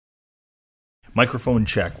Microphone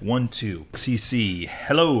check. 1, 2. XCC.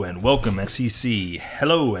 Hello and welcome. XCC.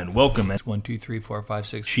 Hello and welcome. 1, 2, 3, 4, 5,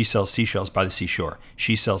 6. She sells seashells by the seashore.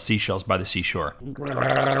 She sells seashells by the seashore.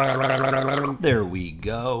 There we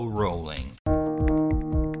go. Rolling.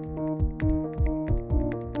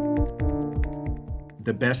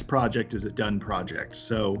 The best project is a done project.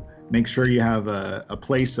 So make sure you have a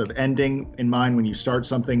place of ending in mind when you start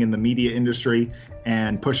something in the media industry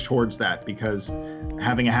and push towards that, because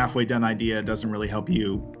having a halfway done idea doesn't really help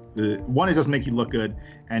you. One, it doesn't make you look good,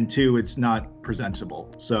 and two, it's not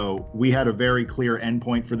presentable. So we had a very clear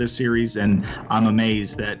endpoint for this series, and I'm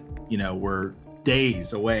amazed that, we're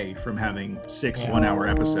days away from having 6 one-hour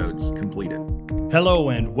episodes completed. Hello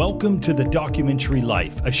and welcome to The Documentary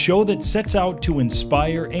Life, a show that sets out to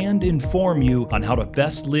inspire and inform you on how to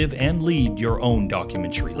best live and lead your own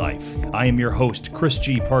documentary life. I am your host, Chris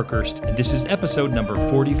G. Parkhurst, and this is episode number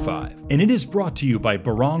 45. And it is brought to you by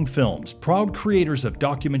Barong Films, proud creators of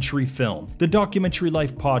documentary film, the Documentary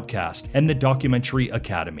Life podcast, and the Documentary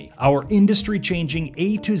Academy, our industry-changing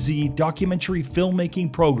A to Z documentary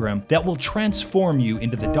filmmaking program that will transform you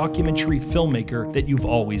into the documentary filmmaker that you've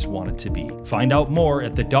always wanted to be. Find out more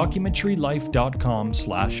at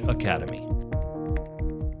thedocumentarylife.com/academy.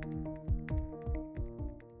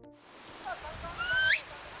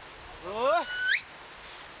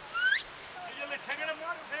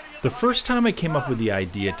 The first time I came up with the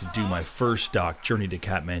idea to do my first doc, Journey to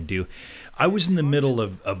Kathmandu, I was in the middle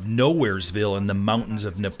of Nowheresville in the mountains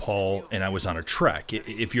of Nepal, and I was on a trek.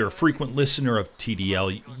 If you're a frequent listener of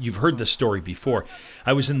TDL, you've heard this story before.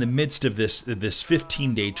 I was in the midst of this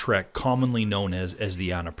 15-day trek, commonly known as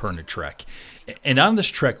the Annapurna Trek. And on this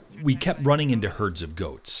trek, we kept running into herds of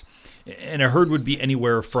goats. And a herd would be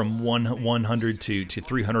anywhere from 100 to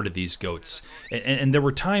 300 of these goats. And there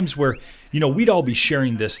were times where, we'd all be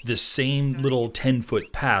sharing this same little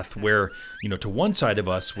 10-foot path where, to one side of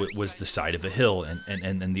us was the side of a hill,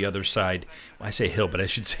 and the other side, well, I say hill, but I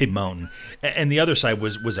should say mountain, and the other side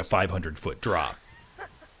was a 500-foot drop.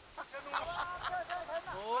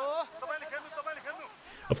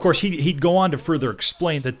 Of course, he'd go on to further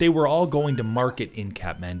explain that they were all going to market in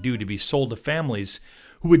Kathmandu to be sold to families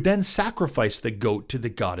who would then sacrifice the goat to the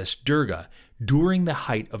goddess Durga during the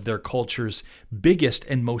height of their culture's biggest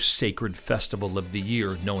and most sacred festival of the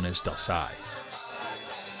year, known as Dasai.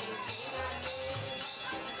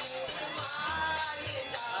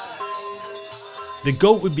 The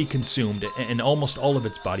goat would be consumed, and almost all of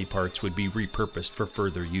its body parts would be repurposed for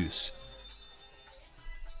further use.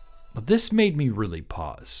 But this made me really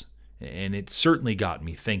pause, and it certainly got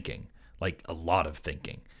me thinking, like a lot of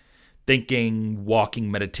thinking. Thinking, walking,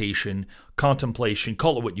 meditation, contemplation,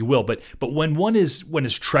 call it what you will, but when one is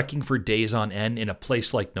trekking for days on end in a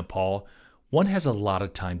place like Nepal, one has a lot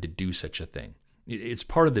of time to do such a thing. It's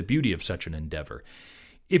part of the beauty of such an endeavor.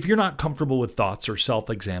 If you're not comfortable with thoughts or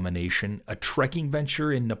self-examination, a trekking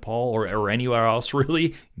venture in Nepal or anywhere else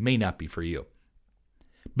really may not be for you.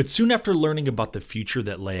 But soon after learning about the future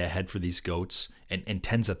that lay ahead for these goats, and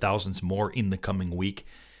tens of thousands more in the coming week,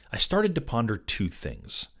 I started to ponder two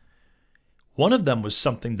things. One of them was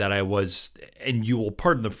something that I was, and you will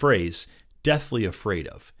pardon the phrase, deathly afraid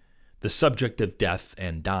of, the subject of death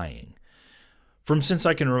and dying. From since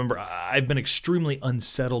I can remember, I've been extremely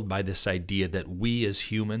unsettled by this idea that we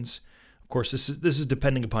as humans, of course this is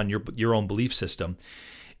depending upon your own belief system,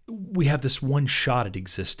 we have this one shot at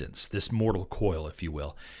existence, this mortal coil, if you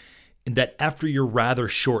will, and that after your rather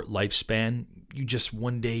short lifespan, you just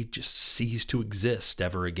one day just cease to exist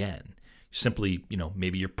ever again. Simply,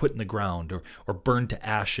 maybe you're put in the ground or burned to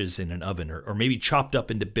ashes in an oven or maybe chopped up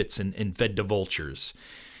into bits and fed to vultures.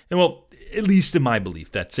 And well, at least in my belief,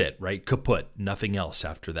 that's it, right? Kaput, nothing else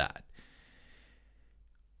after that.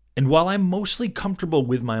 And while I'm mostly comfortable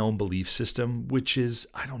with my own belief system, which is,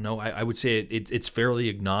 I would say it's fairly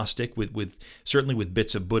agnostic with certainly with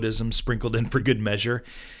bits of Buddhism sprinkled in for good measure.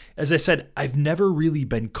 As I said, I've never really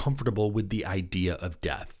been comfortable with the idea of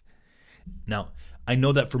death. Now, I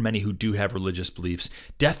know that for many who do have religious beliefs,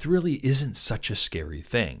 death really isn't such a scary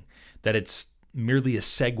thing, that it's merely a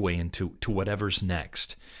segue into whatever's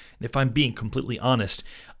next. And if I'm being completely honest,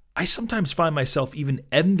 I sometimes find myself even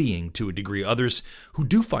envying to a degree others who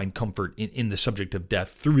do find comfort in the subject of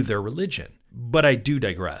death through their religion. But I do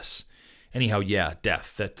digress. Anyhow, yeah,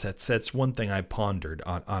 death, that's one thing I pondered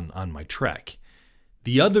on my trek.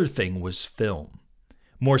 The other thing was film.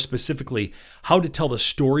 More specifically, how to tell the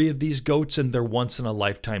story of these goats and their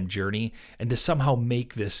once-in-a-lifetime journey, and to somehow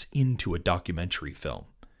make this into a documentary film.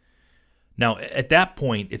 Now, at that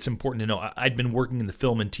point, it's important to know I'd been working in the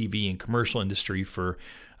film and TV and commercial industry for,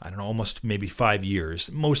 I don't know, almost maybe 5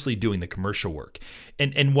 years, mostly doing the commercial work.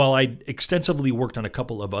 And while I'd extensively worked on a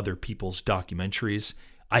couple of other people's documentaries,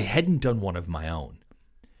 I hadn't done one of my own.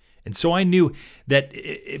 And so I knew that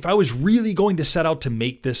if I was really going to set out to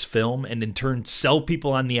make this film and in turn sell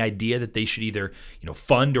people on the idea that they should either,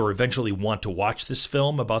 fund or eventually want to watch this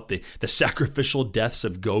film about the sacrificial deaths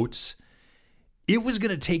of goats, it was going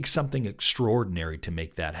to take something extraordinary to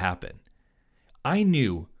make that happen. I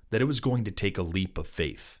knew that it was going to take a leap of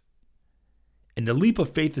faith. And the leap of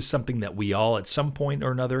faith is something that we all, at some point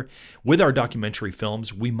or another, with our documentary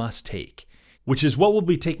films, we must take, which is what we'll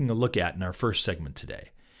be taking a look at in our first segment today.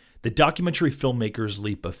 The documentary filmmaker's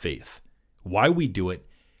leap of faith, why we do it,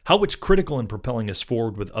 how it's critical in propelling us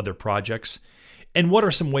forward with other projects, and what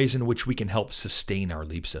are some ways in which we can help sustain our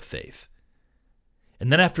leaps of faith.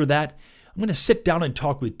 And then after that, I'm going to sit down and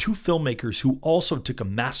talk with two filmmakers who also took a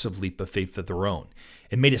massive leap of faith of their own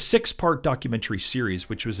and made a 6-part documentary series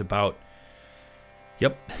which was about,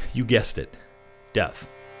 yep, you guessed it, death.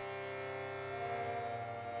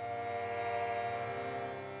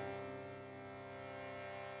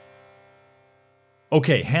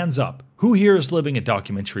 Okay, hands up. Who here is living a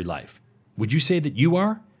documentary life? Would you say that you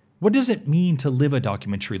are? What does it mean to live a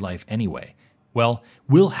documentary life anyway? Well,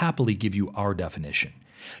 we'll happily give you our definition.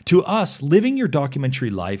 To us, living your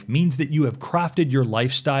documentary life means that you have crafted your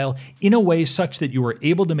lifestyle in a way such that you are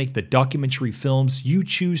able to make the documentary films you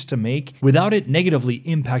choose to make without it negatively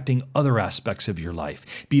impacting other aspects of your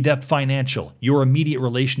life, be that financial, your immediate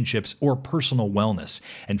relationships, or personal wellness.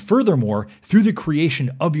 And furthermore, through the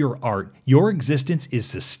creation of your art, your existence is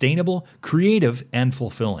sustainable, creative, and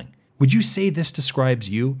fulfilling. Would you say this describes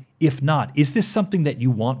you? If not, is this something that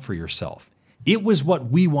you want for yourself? It was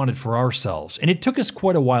what we wanted for ourselves, and it took us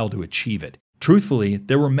quite a while to achieve it. Truthfully,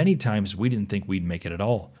 there were many times we didn't think we'd make it at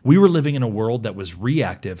all. We were living in a world that was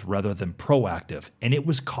reactive rather than proactive, and it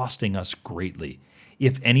was costing us greatly.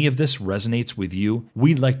 If any of this resonates with you,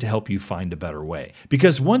 we'd like to help you find a better way.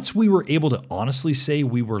 Because once we were able to honestly say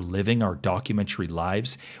we were living our documentary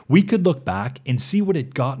lives, we could look back and see what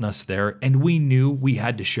had gotten us there, and we knew we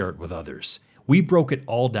had to share it with others. We broke it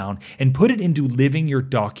all down and put it into Living Your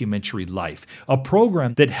Documentary Life, a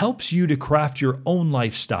program that helps you to craft your own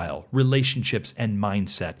lifestyle, relationships, and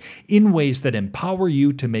mindset in ways that empower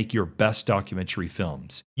you to make your best documentary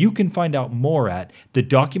films. You can find out more at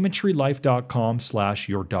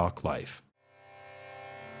thedocumentarylife.com/yourdoclife.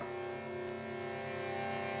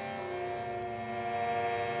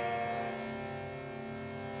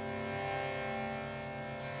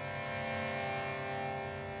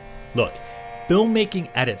 Look, filmmaking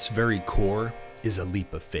at its very core is a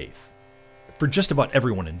leap of faith for just about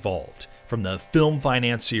everyone involved, from the film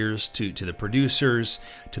financiers to the producers,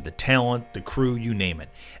 to the talent, the crew, you name it.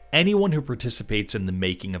 Anyone who participates in the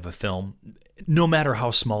making of a film, no matter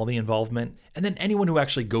how small the involvement, and then anyone who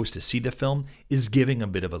actually goes to see the film is giving a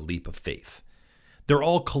bit of a leap of faith. They're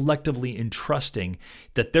all collectively entrusting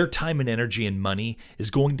that their time and energy and money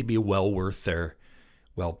is going to be well worth their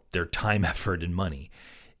time, effort, and money.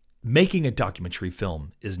 Making a documentary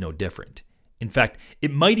film is no different. In fact,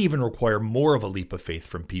 it might even require more of a leap of faith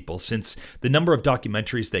from people, since the number of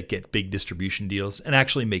documentaries that get big distribution deals and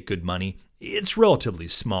actually make good money, it's relatively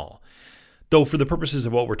small. Though for the purposes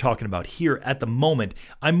of what we're talking about here at the moment,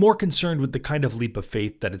 I'm more concerned with the kind of leap of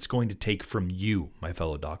faith that it's going to take from you, my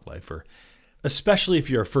fellow doc lifer. Especially if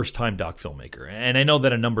you're a first-time doc filmmaker, and I know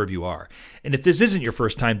that a number of you are. And if this isn't your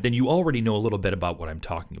first time, then you already know a little bit about what I'm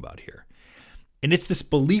talking about here. And it's this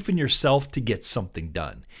belief in yourself to get something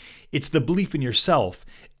done. It's the belief in yourself,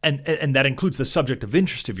 and that includes the subject of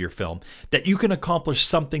interest of your film, that you can accomplish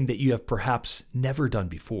something that you have perhaps never done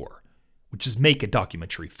before, which is make a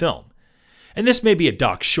documentary film. And this may be a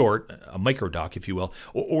doc short, a micro-doc if you will,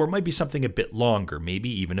 or it might be something a bit longer, maybe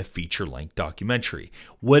even a feature-length documentary.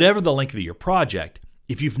 Whatever the length of your project,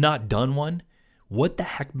 if you've not done one, what the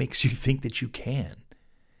heck makes you think that you can?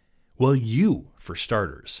 Well, you, for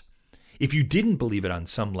starters. If you didn't believe it on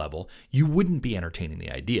some level, you wouldn't be entertaining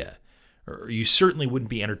the idea. Or you certainly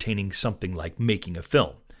wouldn't be entertaining something like making a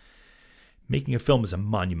film. Making a film is a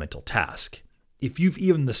monumental task. If you've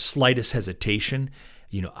even the slightest hesitation,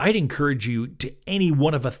 I'd encourage you to any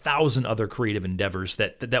one of 1,000 other creative endeavors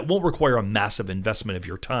that won't require a massive investment of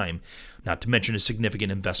your time, not to mention a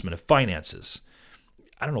significant investment of finances.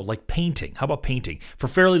 I don't know, like painting. How about painting? For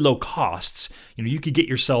fairly low costs, you could get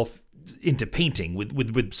yourself into painting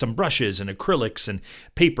with some brushes and acrylics and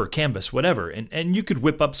paper, canvas, whatever, and you could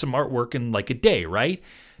whip up some artwork in like a day, right?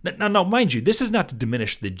 Now, mind you, this is not to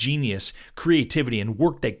diminish the genius, creativity, and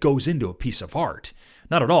work that goes into a piece of art.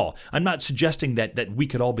 Not at all. I'm not suggesting that we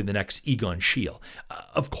could all be the next Egon Schiele.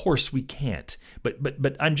 Of course we can't.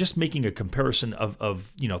 But I'm just making a comparison of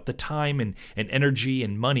the time and energy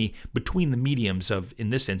and money between the mediums of, in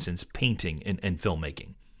this instance, painting and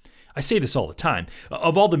filmmaking. I say this all the time.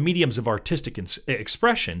 Of all the mediums of artistic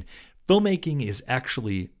expression, filmmaking is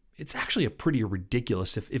actually a pretty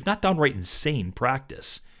ridiculous, if not downright insane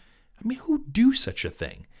practice. I mean, who do such a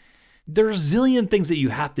thing? There are a zillion things that you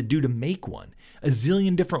have to do to make one, a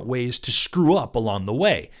zillion different ways to screw up along the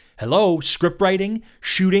way. Hello, script writing,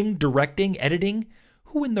 shooting, directing, editing.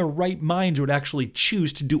 Who in their right minds would actually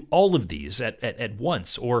choose to do all of these at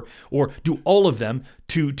once, or do all of them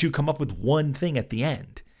to come up with one thing at the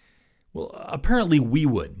end? Well, apparently we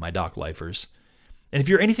would, my doc lifers. And if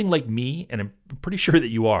you're anything like me, and I'm pretty sure that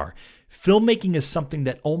you are, filmmaking is something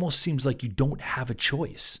that almost seems like you don't have a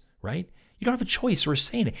choice, right? You don't have a choice or a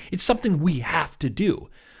say in it. It's something we have to do.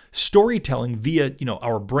 Storytelling via,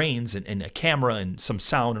 our brains and a camera and some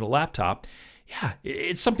sound and a laptop, yeah,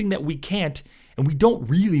 it's something that we can't and we don't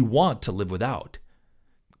really want to live without.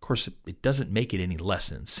 Of course, it doesn't make it any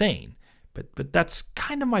less insane, but that's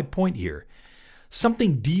kind of my point here.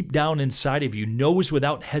 Something deep down inside of you knows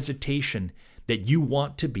without hesitation that you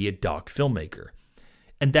want to be a doc filmmaker.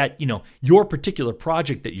 And that, your particular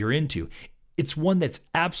project that you're into, it's one that's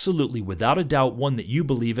absolutely, without a doubt, one that you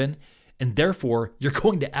believe in, and therefore you're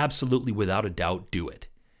going to absolutely, without a doubt, do it.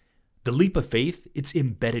 The leap of faith, it's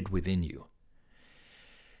embedded within you.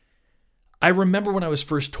 I remember when I was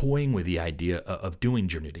first toying with the idea of doing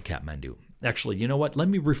Journey to Kathmandu. Actually, you know what? Let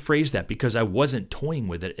me rephrase that, because I wasn't toying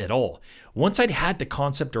with it at all. Once I'd had the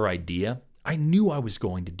concept or idea, I knew I was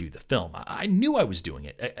going to do the film. I knew I was doing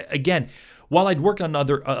it. Again, while I'd worked on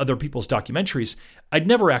other people's documentaries, I'd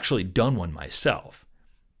never actually done one myself.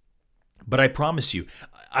 But I promise you,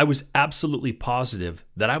 I was absolutely positive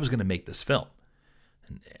that I was going to make this film.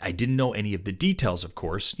 And I didn't know any of the details, of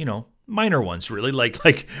course, minor ones really,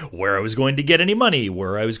 like where I was going to get any money,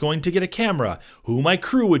 where I was going to get a camera, who my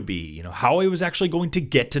crew would be, how I was actually going to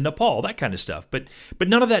get to Nepal, that kind of stuff. But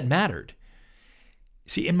none of that mattered.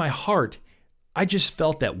 See, in my heart, I just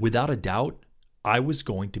felt that without a doubt, I was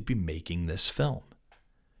going to be making this film.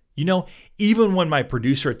 Even when my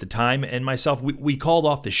producer at the time and myself, we called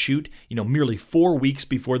off the shoot, merely 4 weeks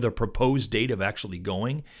before the proposed date of actually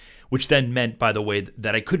going, which then meant, by the way,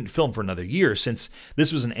 that I couldn't film for another year since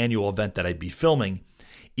this was an annual event that I'd be filming.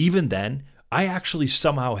 Even then, I actually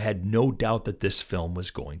somehow had no doubt that this film was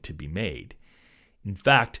going to be made. In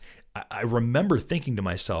fact, I remember thinking to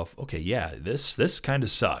myself, okay, yeah, this kind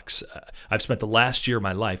of sucks. I've spent the last year of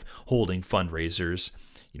my life holding fundraisers,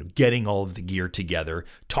 getting all of the gear together,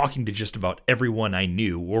 talking to just about everyone I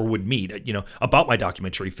knew or would meet, about my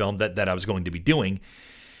documentary film that I was going to be doing.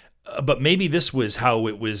 But maybe this was how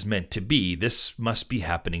it was meant to be. This must be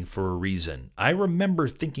happening for a reason. I remember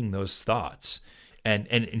thinking those thoughts.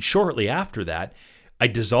 And shortly after that, I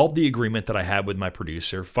dissolved the agreement that I had with my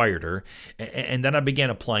producer, fired her, and then I began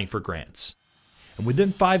applying for grants. And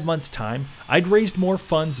within 5 months' time, I'd raised more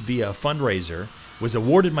funds via a fundraiser, was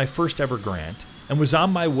awarded my first ever grant, and was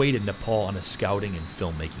on my way to Nepal on a scouting and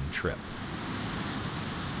filmmaking trip.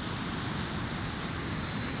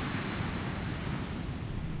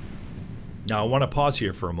 Now, I want to pause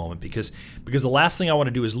here for a moment because the last thing I want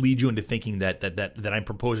to do is lead you into thinking that I'm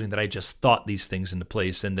proposing that I just thought these things into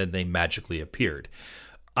place and then they magically appeared.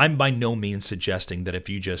 I'm by no means suggesting that if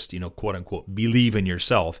you just, quote unquote, believe in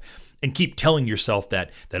yourself and keep telling yourself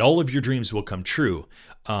that all of your dreams will come true,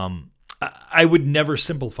 I would never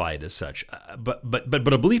simplify it as such. But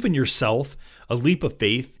a belief in yourself, a leap of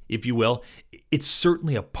faith, if you will, it's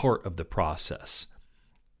certainly a part of the process.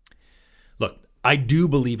 Look, I do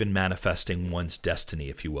believe in manifesting one's destiny,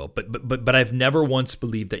 if you will, but I've never once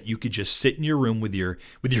believed that you could just sit in your room with your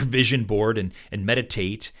vision board and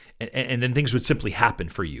meditate and then things would simply happen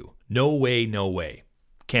for you. No way, no way.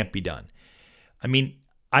 Can't be done. I mean,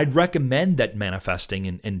 I'd recommend that manifesting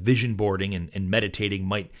and vision boarding and meditating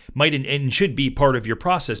might and should be part of your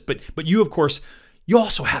process, but you, of course, you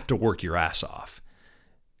also have to work your ass off.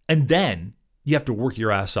 And then you have to work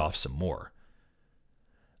your ass off some more.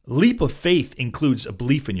 Leap of faith includes a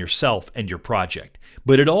belief in yourself and your project,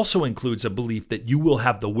 but it also includes a belief that you will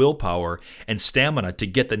have the willpower and stamina to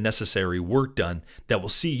get the necessary work done that will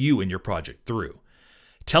see you and your project through.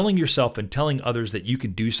 Telling yourself and telling others that you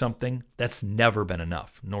can do something, that's never been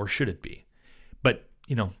enough, nor should it be. But,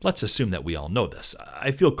 let's assume that we all know this. I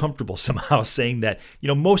feel comfortable somehow saying that,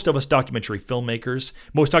 most documentary filmmakers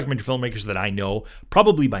that I know,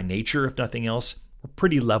 probably by nature, if nothing else, we're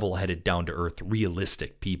pretty level-headed, down-to-earth,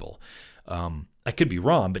 realistic people. I could be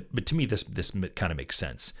wrong, but to me, this kind of makes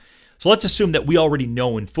sense. So let's assume that we already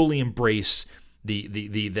know and fully embrace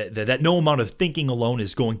that no amount of thinking alone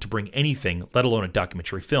is going to bring anything, let alone a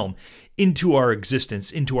documentary film, into our existence,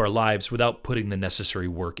 into our lives, without putting the necessary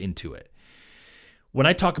work into it. When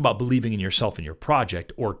I talk about believing in yourself and your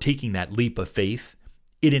project, or taking that leap of faith,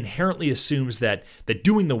 it inherently assumes that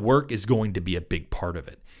doing the work is going to be a big part of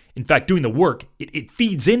it. In fact, doing the work, it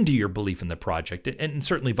feeds into your belief in the project, and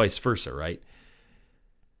certainly vice versa, right?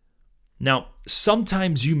 Now,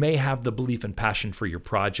 sometimes you may have the belief and passion for your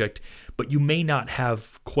project, but you may not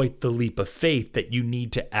have quite the leap of faith that you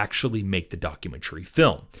need to actually make the documentary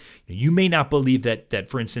film. You may not believe that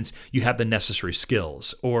for instance, you have the necessary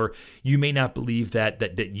skills, or you may not believe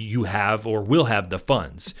that you have or will have the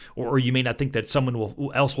funds, or you may not think that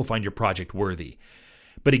someone else will find your project worthy.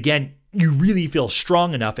 But again, you really feel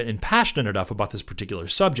strong enough and passionate enough about this particular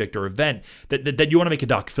subject or event that you want to make a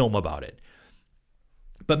doc film about it.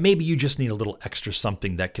 But maybe you just need a little extra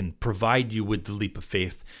something that can provide you with the leap of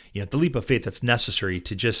faith, the leap of faith that's necessary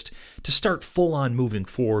to start full on moving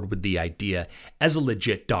forward with the idea as a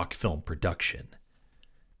legit doc film production.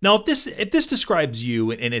 Now, if this describes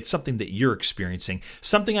you and it's something that you're experiencing,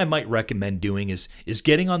 something I might recommend doing is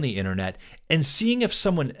getting on the internet and seeing if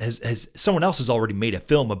someone else has already made a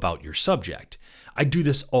film about your subject. I do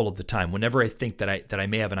this all of the time whenever I think that I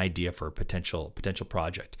may have an idea for a potential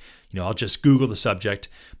project. I'll just Google the subject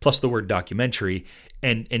plus the word documentary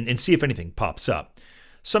and see if anything pops up.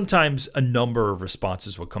 Sometimes a number of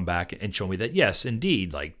responses will come back and show me that yes,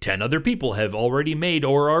 indeed, like 10 other people have already made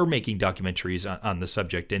or are making documentaries on the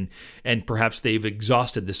subject, and perhaps they've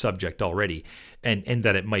exhausted the subject already, and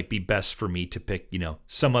that it might be best for me to pick,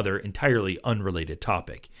 some other entirely unrelated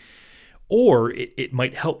topic. Or it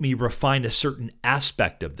might help me refine a certain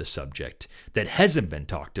aspect of the subject that hasn't been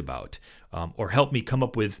talked about, or help me come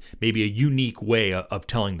up with maybe a unique way of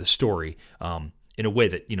telling the story in a way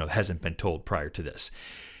that hasn't been told prior to this.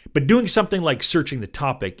 But doing something like searching the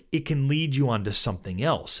topic, it can lead you onto something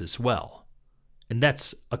else as well, and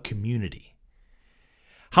that's a community.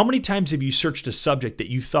 How many times have you searched a subject that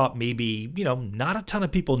you thought maybe not a ton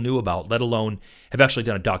of people knew about, let alone have actually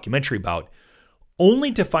done a documentary about,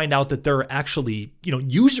 only to find out that there are actually,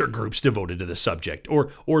 user groups devoted to the subject,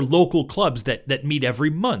 or local clubs that meet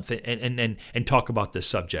every month and talk about this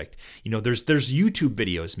subject. There's YouTube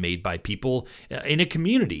videos made by people in a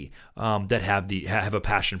community that have a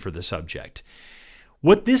passion for the subject.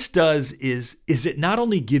 What this does is it not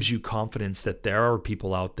only gives you confidence that there are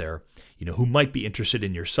people out there, who might be interested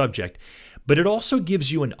in your subject, but it also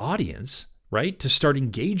gives you an audience, right, to start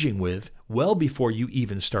engaging with well before you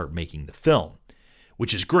even start making the film.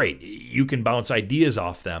 Which is great. You can bounce ideas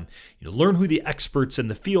off them. Learn who the experts in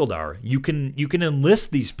the field are. You can enlist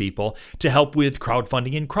these people to help with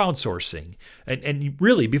crowdfunding and crowdsourcing. And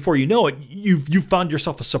really, before you know it, you've found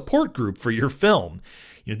yourself a support group for your film.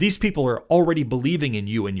 These people are already believing in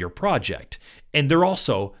you and your project, and they're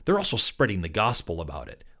also spreading the gospel about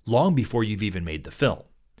it long before you've even made the film.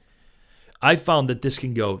 I've found that this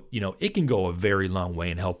can go, it can go a very long way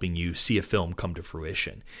in helping you see a film come to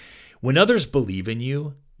fruition. When others believe in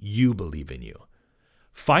you, you believe in you.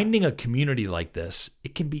 Finding a community like this,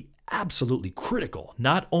 it can be absolutely critical,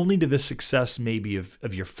 not only to the success maybe of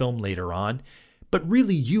your film later on, but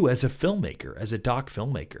really you as a filmmaker, as a doc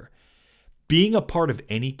filmmaker. Being a part of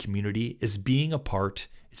any community is being a part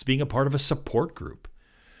of a support group.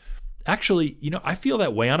 Actually, I feel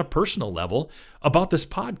that way on a personal level about this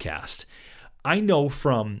podcast. I know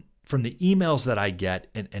from the emails that I get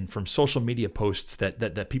and from social media posts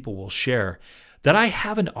that people will share, that I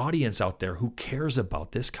have an audience out there who cares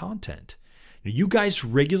about this content. You guys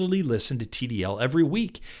regularly listen to TDL every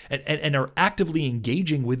week and are actively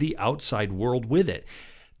engaging with the outside world with it.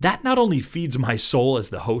 That not only feeds my soul as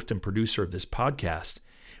the host and producer of this podcast,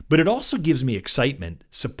 but it also gives me excitement,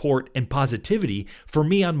 support, and positivity for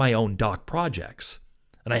me on my own doc projects.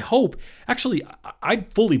 And I hope, actually, I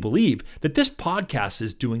fully believe that this podcast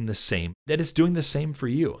is doing the same, that it's doing the same for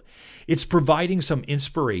you. It's providing some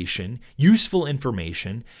inspiration, useful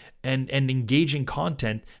information, and engaging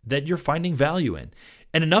content that you're finding value in.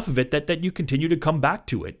 And enough of it that you continue to come back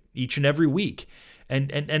to it each and every week.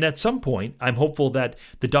 And at some point, I'm hopeful that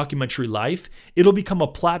the documentary life, it'll become a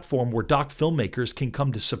platform where doc filmmakers can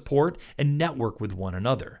come to support and network with one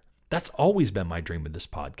another. That's always been my dream with this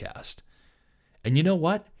podcast. And you know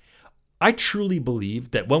what? I truly believe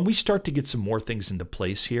that when we start to get some more things into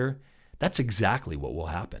place here, that's exactly what will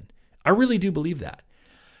happen. I really do believe that.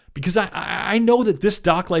 Because I know that this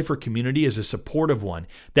Doc Lifer community is a supportive one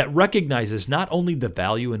that recognizes not only the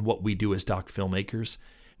value in what we do as doc filmmakers,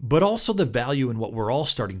 but also the value in what we're all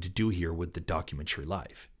starting to do here with the documentary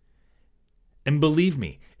life. And believe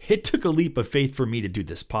me, it took a leap of faith for me to do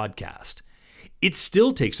this podcast. It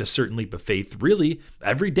still takes a certain leap of faith, really,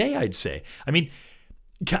 every day, I'd say. I mean,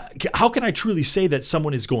 how can I truly say that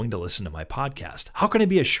someone is going to listen to my podcast? How can I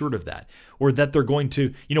be assured of that? Or that they're going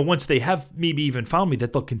to, once they have maybe even found me,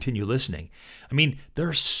 that they'll continue listening? I mean, there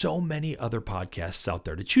are so many other podcasts out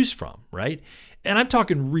there to choose from, right? And I'm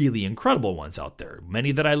talking really incredible ones out there,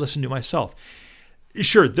 many that I listen to myself.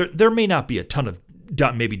 Sure, there may not be a ton of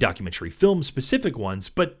maybe documentary film specific ones,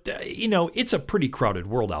 but it's a pretty crowded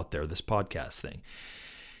world out there, this podcast thing.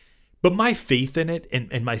 But my faith in it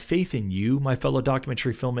and my faith in you, my fellow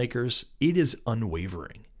documentary filmmakers, it is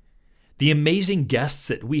unwavering. The amazing guests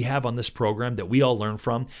that we have on this program that we all learn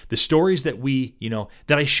from, the stories that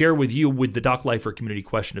that I share with you with the Doc Lifer Community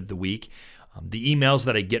Question of the Week, the emails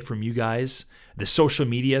that I get from you guys, the social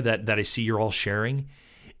media that I see you're all sharing,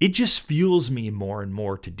 it just fuels me more and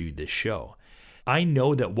more to do this show. I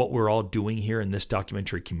know that what we're all doing here in this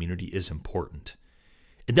documentary community is important,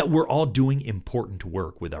 and that we're all doing important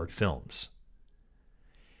work with our films.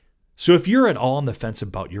 So if you're at all on the fence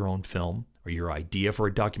about your own film or your idea for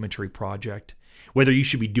a documentary project, whether you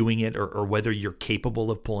should be doing it or whether you're capable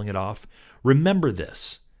of pulling it off, remember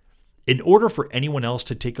this. In order for anyone else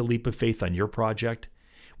to take a leap of faith on your project,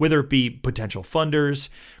 whether it be potential funders,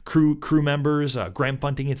 crew members, grant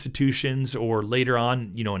funding institutions, or later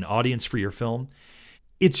on, an audience for your film,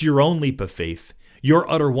 it's your own leap of faith, your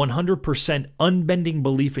utter 100% unbending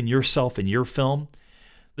belief in yourself and your film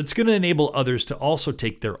that's going to enable others to also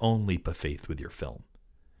take their own leap of faith with your film.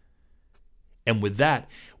 And with that,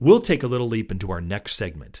 we'll take a little leap into our next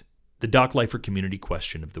segment, the Doc Lifer Community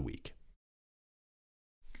Question of the Week.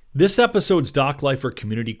 This episode's Doc Lifer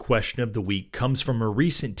Community Question of the Week comes from a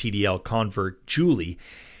recent TDL convert, Julie,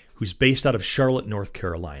 who's based out of Charlotte, North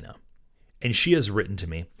Carolina. And she has written to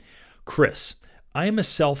me, Chris, I am a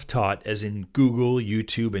self-taught, as in Google,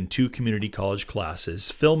 YouTube, and 2 community college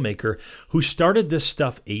classes, filmmaker who started this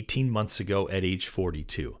stuff 18 months ago at age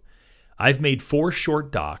 42. I've made 4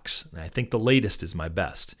 short docs, and I think the latest is my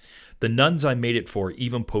best. The nuns I made it for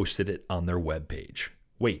even posted it on their webpage.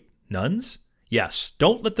 Wait, nuns? Yes,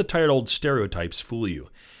 don't let the tired old stereotypes fool you.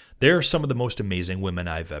 They're some of the most amazing women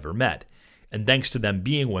I've ever met. And thanks to them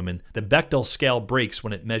being women, the Bechdel scale breaks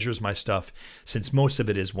when it measures my stuff, since most of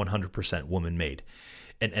it is 100% woman-made.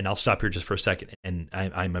 And I'll stop here just for a second. And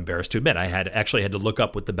I'm embarrassed to admit, I had to look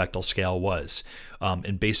up what the Bechdel scale was.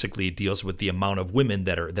 And basically it deals with the amount of women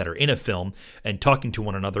that are in a film and talking to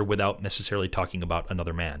one another without necessarily talking about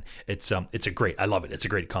another man. I love it. It's a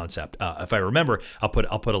great concept. If I remember, I'll put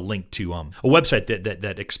a link to a website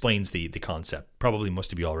that explains the concept. Probably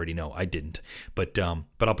most of you already know. I didn't, but I'll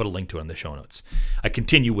put a link to it in the show notes. I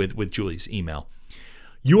continue with Julie's email.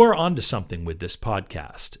 You are onto something with this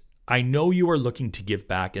podcast. I know you are looking to give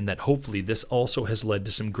back, and that hopefully this also has led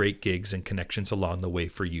to some great gigs and connections along the way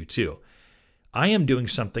for you too. I am doing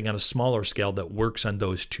something on a smaller scale that works on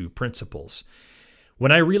those 2 principles.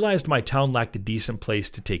 When I realized my town lacked a decent place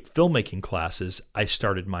to take filmmaking classes, I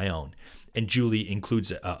started my own. And Julie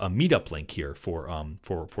includes a meetup link here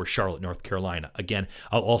for Charlotte, North Carolina. Again,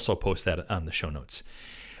 I'll also post that on the show notes.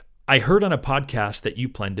 I heard on a podcast that you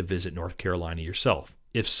plan to visit North Carolina yourself.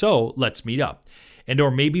 If so, let's meet up.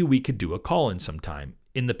 Or maybe we could do a call-in sometime.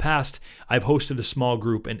 In the past, I've hosted a small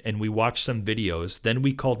group and we watched some videos, then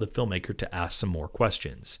we called the filmmaker to ask some more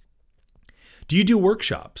questions. Do you do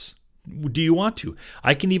workshops? Do you want to?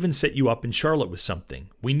 I can even set you up in Charlotte with something.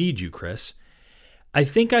 We need you, Chris. I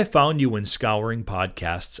think I found you when scouring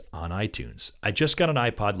podcasts on iTunes. I just got an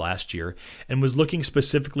iPod last year and was looking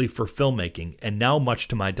specifically for filmmaking, and now, much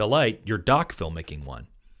to my delight, your doc filmmaking one.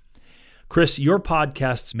 Chris, your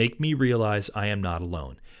podcasts make me realize I am not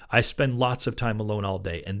alone. I spend lots of time alone all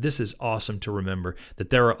day, and this is awesome to remember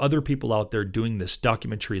that there are other people out there doing this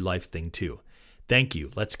documentary life thing too. Thank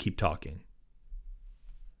you. Let's keep talking.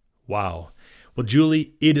 Wow. Well,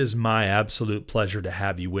 Julie, it is my absolute pleasure to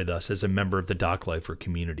have you with us as a member of the Doc Lifer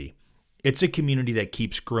community. It's a community that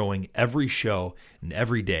keeps growing every show and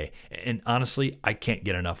every day. And honestly, I can't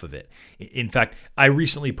get enough of it. In fact, I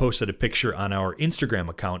recently posted a picture on our Instagram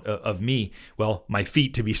account of me, well, my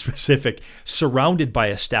feet to be specific, surrounded by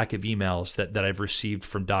a stack of emails that I've received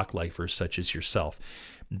from Doc Lifers such as yourself.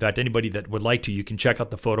 In fact, anybody that would like to, you can check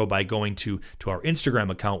out the photo by going to our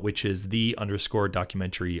Instagram account, which is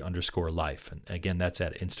the_documentary_life. And again, that's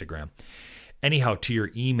at Instagram. Anyhow, to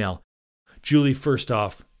your email, Julie, first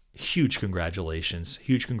off, huge congratulations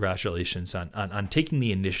on taking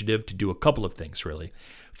the initiative to do a couple of things, really.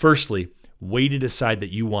 Firstly, way to decide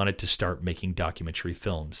that you wanted to start making documentary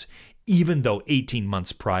films, even though 18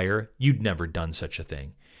 months prior, you'd never done such a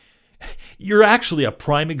thing. You're actually a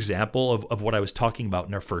prime example of what I was talking about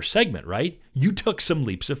in our first segment, right? You took some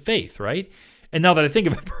leaps of faith, right? And now that I think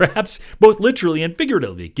of it, perhaps both literally and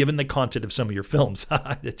figuratively, given the content of some of your films,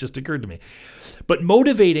 it just occurred to me. But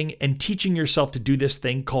motivating and teaching yourself to do this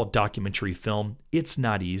thing called documentary film, it's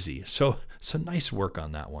not easy. So nice work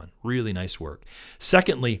on that one. Really nice work.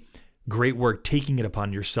 Secondly, great work taking it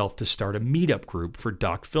upon yourself to start a meetup group for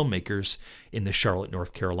doc filmmakers in the Charlotte,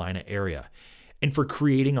 North Carolina area, and for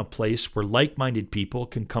creating a place where like-minded people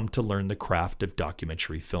can come to learn the craft of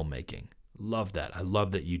documentary filmmaking. Love that. I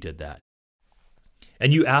love that you did that.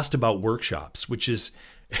 And you asked about workshops, which is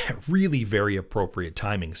really very appropriate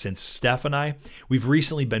timing since Steph and I, we've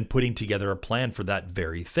recently been putting together a plan for that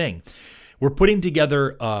very thing. We're putting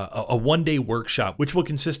together a one-day workshop, which will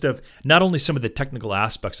consist of not only some of the technical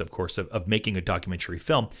aspects, of course, of making a documentary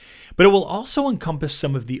film, but it will also encompass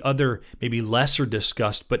some of the other, maybe lesser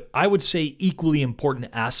discussed, but I would say equally important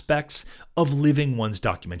aspects of living one's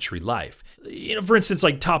documentary life. For instance,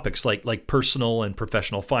 like topics like personal and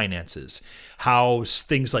professional finances, how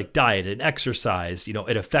things like diet and exercise,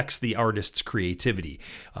 it affects the artist's creativity,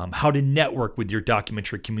 how to network with your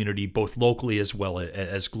documentary community, both locally as well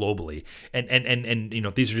as globally. And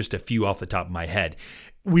these are just a few off the top of my head.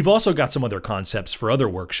 We've also got some other concepts for other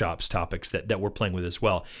workshops topics that we're playing with as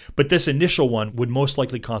well. But this initial one would most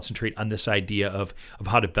likely concentrate on this idea of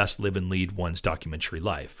how to best live and lead one's documentary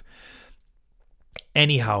life.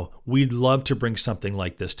 Anyhow, we'd love to bring something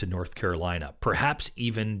like this to North Carolina, perhaps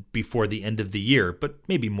even before the end of the year, but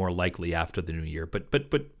maybe more likely after the new year. But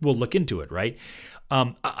we'll look into it, right?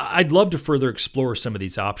 I'd love to further explore some of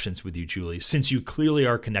these options with you, Julie, since you clearly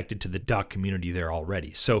are connected to the doc community there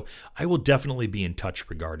already. So I will definitely be in touch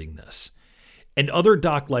regarding this. And other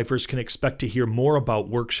doc lifers can expect to hear more about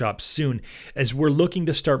workshops soon, as we're looking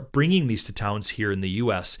to start bringing these to towns here in the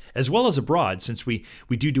U.S. as well as abroad, since we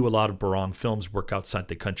do a lot of Barong Films work outside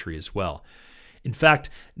the country as well. In fact,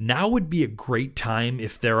 now would be a great time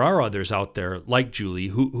if there are others out there like Julie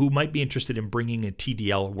who might be interested in bringing a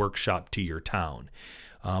TDL workshop to your town.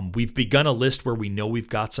 We've begun a list where we know we've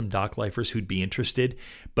got some doc lifers who'd be interested,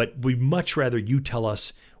 but we'd much rather you tell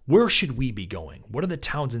us, where should we be going? What are the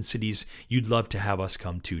towns and cities you'd love to have us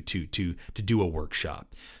come to do a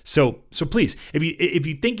workshop? So please, if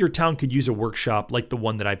you think your town could use a workshop like the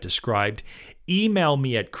one that I've described, email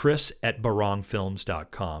me at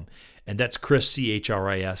chris@barongfilms.com. And that's Chris,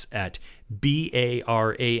 CHRIS, at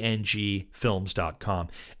BARANGfilms.com.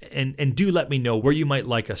 And do let me know where you might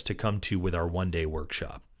like us to come to with our one-day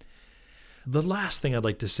workshop. The last thing I'd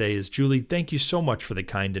like to say is, Julie, thank you so much for the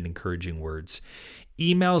kind and encouraging words.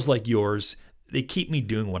 Emails like yours, they keep me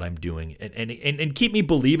doing what I'm doing and keep me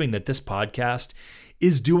believing that this podcast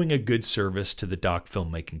is doing a good service to the doc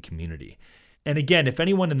filmmaking community. And again, if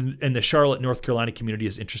anyone in the Charlotte, North Carolina community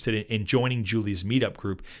is interested in joining Julie's meetup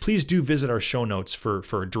group, please do visit our show notes for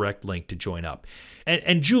a direct link to join up.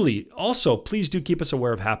 And Julie, also, please do keep us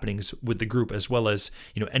aware of happenings with the group, as well as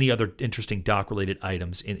any other interesting doc-related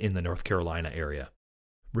items in the North Carolina area.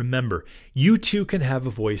 Remember, you too can have a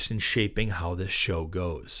voice in shaping how this show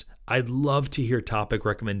goes. I'd love to hear topic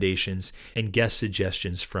recommendations and guest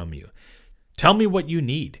suggestions from you. Tell me what you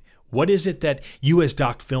need. What is it that you as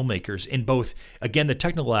doc filmmakers, in both, again, the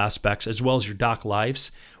technical aspects as well as your doc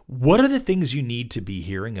lives, what are the things you need to be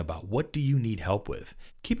hearing about? What do you need help with?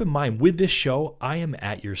 Keep in mind, with this show, I am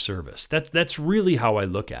at your service. That's really how I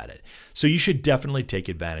look at it. So you should definitely take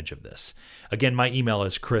advantage of this. Again, my email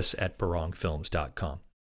is chris@barongfilms.com.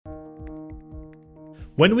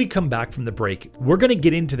 When we come back from the break, we're going to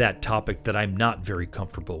get into that topic that I'm not very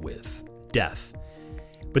comfortable with, death.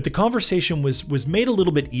 But the conversation was made a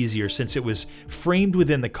little bit easier since it was framed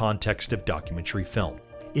within the context of documentary film.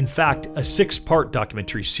 In fact, a 6-part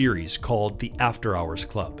documentary series called The After Hours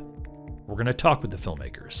Club. We're going to talk with the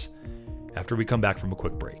filmmakers after we come back from a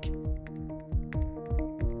quick break.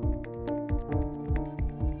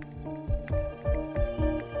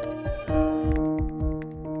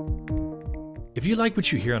 If you like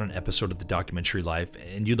what you hear on an episode of The Documentary Life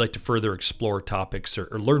and you'd like to further explore topics or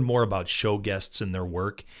learn more about show guests and their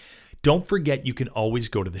work, don't forget you can always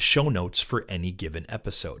go to the show notes for any given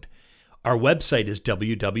episode. Our website is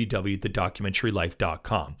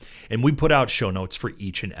www.thedocumentarylife.com, and we put out show notes for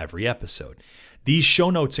each and every episode. These show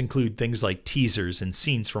notes include things like teasers and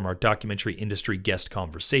scenes from our documentary industry guest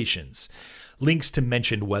conversations, links to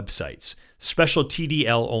mentioned websites, special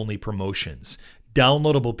TDL-only promotions,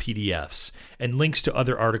 downloadable PDFs, and links to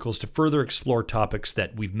other articles to further explore topics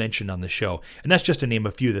that we've mentioned on the show. And that's just to name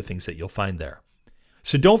a few of the things that you'll find there.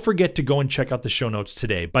 So don't forget to go and check out the show notes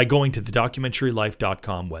today by going to the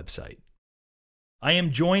documentarylife.com website. I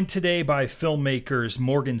am joined today by filmmakers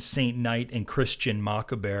Morgan St. Knight and Christian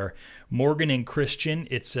Machabert. Morgan and Christian,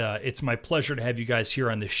 it's my pleasure to have you guys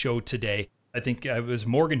here on the show today. I think it was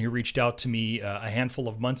Morgan who reached out to me a handful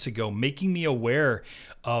of months ago, making me aware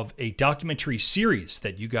of a documentary series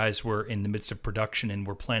that you guys were in the midst of production and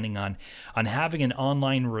were planning on having an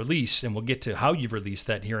online release, and we'll get to how you've released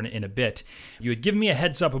that here in a bit. You had given me a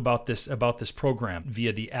heads up about this program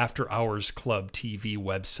via the After Hours Club TV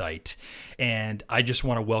website, and I just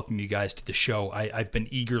want to welcome you guys to the show. I've been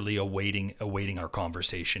eagerly awaiting our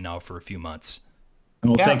conversation now for a few months.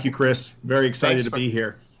 Well, Thank you, Chris. Very excited to be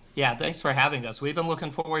here. Yeah, thanks for having us. We've been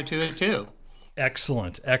looking forward to it too.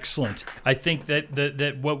 Excellent. I think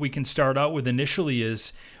that what we can start out with initially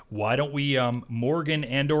is, why don't we, Morgan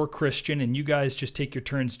and or Christian, and you guys just take your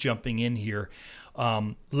turns jumping in here.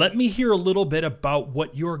 Let me hear a little bit about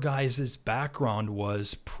what your guys' background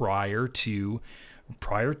was prior to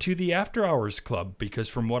the After Hours Club, because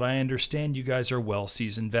from what I understand, you guys are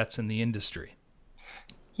well-seasoned vets in the industry.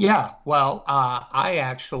 Yeah, well, I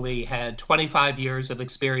actually had 25 years of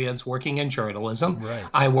experience working in journalism. Right.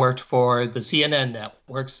 I worked for the CNN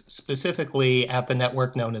networks, specifically at the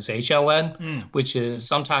network known as HLN, which is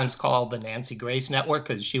sometimes called the Nancy Grace Network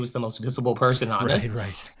because she was the most visible person on it.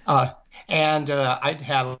 Right. And I'd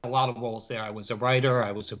had a lot of roles there. I was a writer,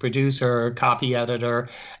 I was a producer, copy editor,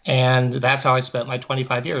 and that's how I spent my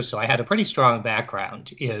 25 years. So I had a pretty strong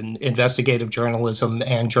background in investigative journalism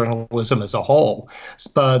and journalism as a whole.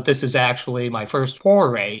 But this is actually my first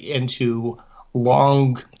foray into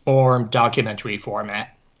long-form documentary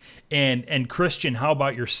format. And Christian, how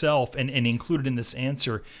about yourself? And included in this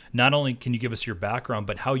answer, not only can you give us your background,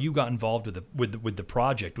 but how you got involved with the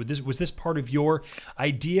project. Was this part of your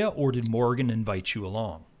idea, or did Morgan invite you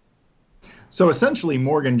along? So essentially,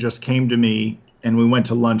 Morgan just came to me and we went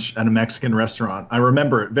to lunch at a Mexican restaurant. I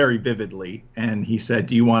remember it very vividly. And he said,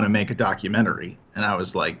 "Do you want to make a documentary?" And I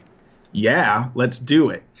was like, "Yeah, let's do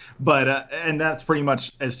it." But and that's pretty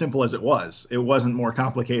much as simple as it was. It wasn't more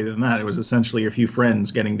complicated than that. It was essentially a few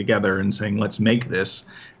friends getting together and saying, "Let's make this."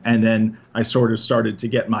 And then I sort of started to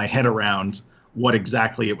get my head around what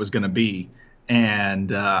exactly it was going to be.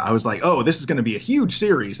 And I was like, "Oh, this is going to be a huge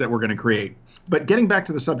series that we're going to create." But getting back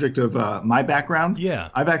to the subject of my background, yeah,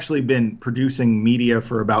 I've actually been producing media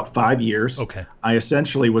for about 5 years. Okay. I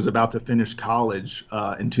essentially was about to finish college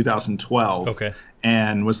in 2012. Okay.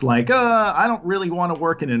 And was like, I don't really want to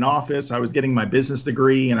work in an office. I was getting my business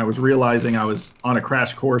degree, and I was realizing I was on a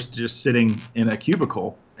crash course just sitting in a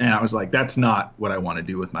cubicle. And I was like, that's not what I want to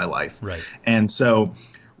do with my life. Right. And so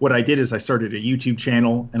what I did is I started a YouTube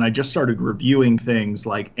channel, and I just started reviewing things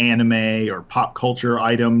like anime or pop culture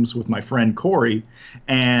items with my friend Corey.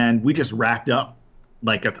 And we just racked up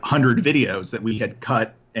like 100 videos that we had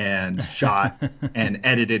cut and shot and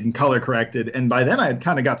edited and color corrected. And by then I had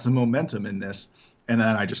kind of got some momentum in this. And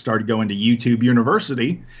then I just started going to YouTube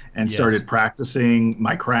University and started practicing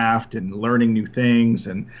my craft and learning new things.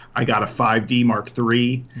 And I got a 5D Mark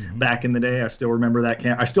III back in the day. I still remember that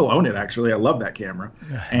camera. I still own it, actually. I love that camera.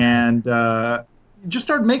 And just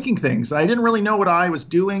started making things. I didn't really know what I was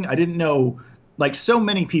doing. I didn't know, like so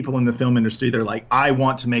many people in the film industry, they're like, I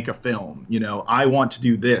want to make a film. You know, I want to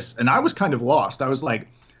do this. And I was kind of lost. I was like,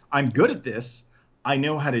 I'm good at this. I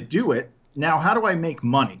know how to do it. Now, how do I make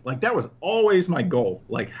money? Like, that was always my goal.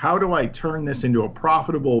 Like, how do I turn this into a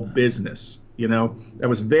profitable business? You know, that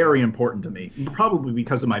was very important to me, probably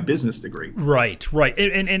because of my business degree. Right.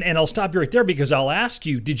 And I'll stop you right there, because I'll ask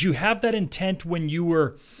you, did you have that intent when you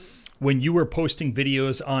were posting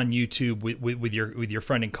videos on YouTube with your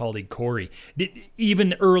friend and colleague Corey?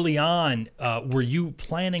 Even early on, were you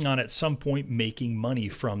planning on at some point making money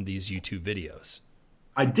from these YouTube videos?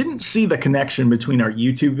 I didn't see the connection between our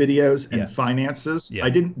YouTube videos and finances. Yeah.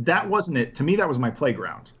 That wasn't it. To me, that was my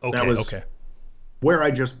playground. Okay. That was where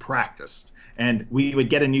I just practiced. And we would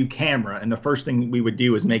get a new camera, and the first thing we would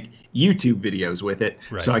do is make YouTube videos with it,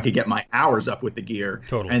 so I could get my hours up with the gear.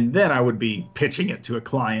 Totally. And then I would be pitching it to a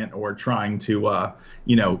client or trying to,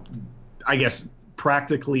 I guess,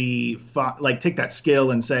 practically take that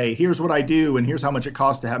skill and say, here's what I do and here's how much it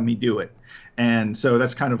costs to have me do it. And so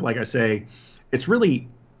that's kind of like I say, it's really,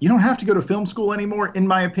 you don't have to go to film school anymore, in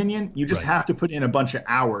my opinion. You just have to put in a bunch of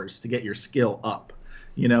hours to get your skill up.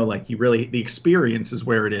 You know, like the experience is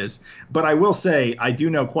where it is. But I will say, I do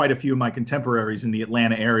know quite a few of my contemporaries in the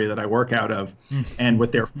Atlanta area that I work out of. And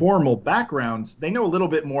with their formal backgrounds, they know a little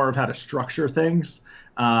bit more of how to structure things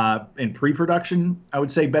in pre-production, I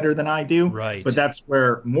would say, better than I do. Right. But that's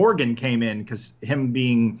where Morgan came in, because him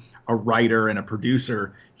being a writer and a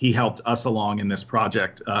producer, he helped us along in this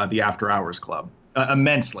project, the After Hours Club,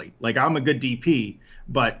 immensely. Like, I'm a good DP,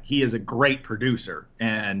 but he is a great producer,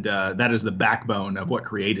 and that is the backbone of what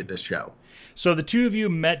created this show. So the two of you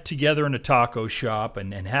met together in a taco shop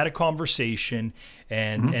and had a conversation,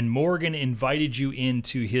 and Morgan invited you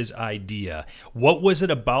into his idea. What was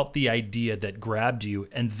it about the idea that grabbed you?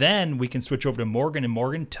 And then we can switch over to Morgan, and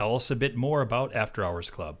Morgan, tell us a bit more about After Hours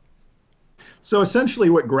Club. So essentially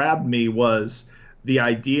what grabbed me was the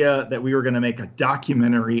idea that we were going to make a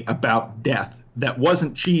documentary about death that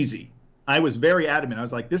wasn't cheesy. I was very adamant. I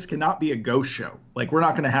was like, this cannot be a ghost show. Like, we're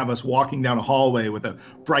not going to have us walking down a hallway with a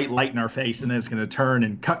bright light in our face, and then it's going to turn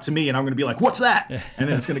and cut to me, and I'm going to be like, what's that? And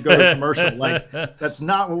then it's going to go to a commercial. Like, that's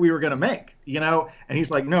not what we were going to make, you know? And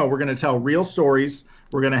he's like, no, we're going to tell real stories.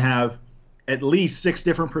 We're going to have at least 6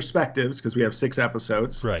 different perspectives, because we have 6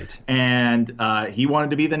 episodes. Right. And he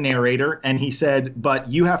wanted to be the narrator, and he said, but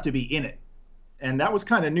you have to be in it. And that was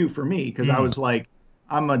kind of new for me, because I was like,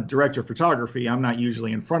 I'm a director of photography. I'm not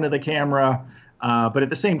usually in front of the camera. But at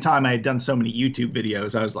the same time, I had done so many YouTube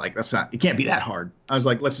videos. I was like, it can't be that hard. I was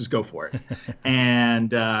like, let's just go for it.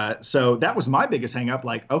 And so that was my biggest hang up.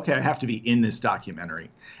 Like, okay, I have to be in this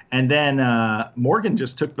documentary. And then Morgan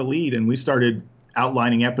just took the lead, and we started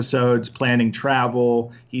outlining episodes, planning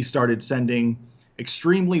travel. He started sending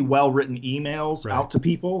extremely well-written emails out to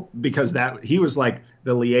people, because he was like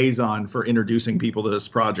the liaison for introducing people to this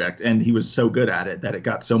project, and he was so good at it that it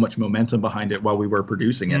got so much momentum behind it while we were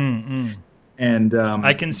producing it. And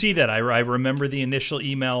I can see that. I remember the initial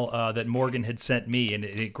email that Morgan had sent me, and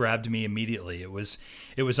it grabbed me immediately. It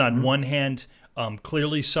was on one hand,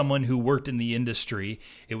 clearly someone who worked in the industry.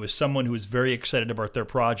 It was someone who was very excited about their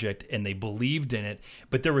project, and they believed in it.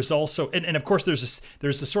 But there was also, and of course, there's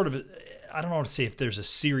a sort of, I don't know how to say if there's a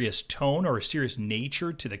serious tone or a serious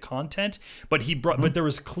nature to the content, but but there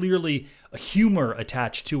was clearly a humor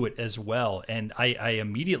attached to it as well. And I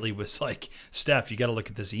immediately was like, Steph, you got to look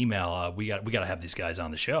at this email. We got to have these guys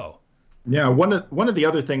on the show. Yeah, one of the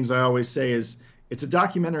other things I always say is, it's a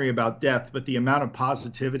documentary about death, but the amount of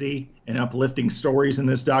positivity and uplifting stories in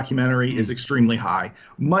this documentary is extremely high,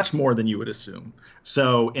 much more than you would assume.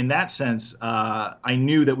 So in that sense, I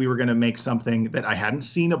knew that we were going to make something that I hadn't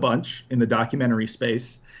seen a bunch in the documentary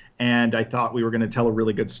space, and I thought we were going to tell a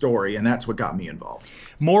really good story, and that's what got me involved.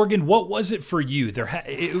 Morgan, what was it for you?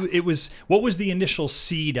 What was the initial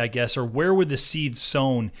seed, I guess, or where were the seeds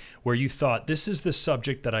sown where you thought, this is the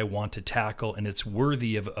subject that I want to tackle, and it's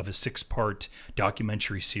worthy of a 6-part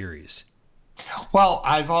documentary series? Well,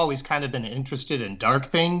 I've always kind of been interested in dark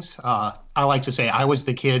things. I like to say I was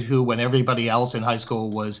the kid who, when everybody else in high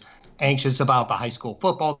school was anxious about the high school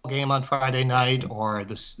football game on Friday night or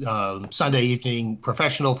the Sunday evening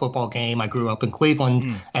professional football game. I grew up in Cleveland,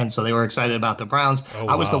 and so they were excited about the Browns.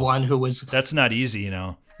 I was the one who was... That's not easy, you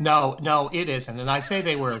know. No, it isn't. And I say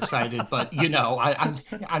they were excited, but you know,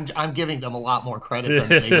 I'm giving them a lot more credit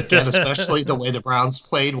than they would get, especially the way the Browns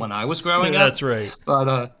played when I was growing up. That's right.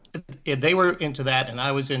 But they were into that, and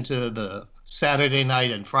I was into the Saturday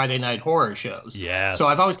night and Friday night horror shows. Yes. So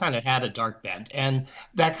I've always kind of had a dark bent, and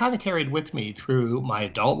that kind of carried with me through my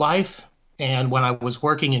adult life. And when I was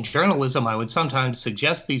working in journalism, I would sometimes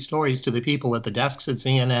suggest these stories to the people at the desks at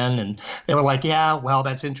CNN, and they were like, yeah, well,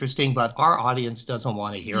 that's interesting, but our audience doesn't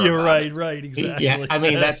want to hear about it. Right, exactly. Yeah, I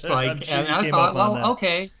mean, that's like, sure and I thought, well,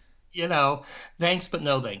 okay, you know, thanks, but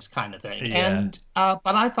no thanks kind of thing. Yeah. And,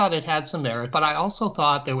 but I thought it had some merit, but I also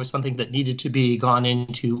thought there was something that needed to be gone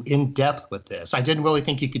into in depth with this. I didn't really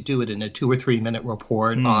think you could do it in a 2 or 3 minute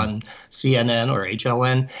report on CNN or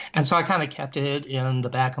HLN. And so I kind of kept it in the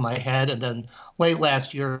back of my head. And then late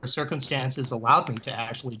last year, circumstances allowed me to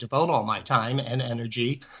actually devote all my time and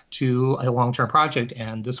energy to a long-term project.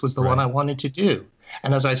 And this was the one I wanted to do.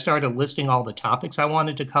 And as I started listing all the topics I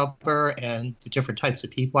wanted to cover and the different types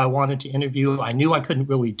of people I wanted to interview, I knew I couldn't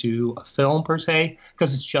really do a film per se,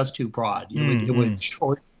 because it's just too broad. It would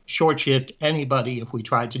short shift anybody if we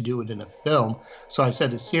tried to do it in a film. So I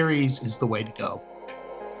said a series is the way to go.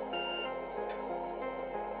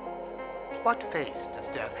 What face does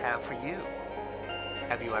death have for you?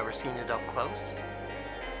 Have you ever seen it up close?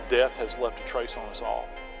 Death has left a trace on us all.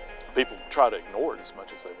 People try to ignore it as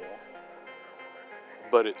much as they want,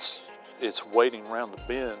 but it's waiting around the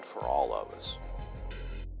bend for all of us.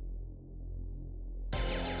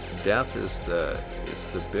 Death is the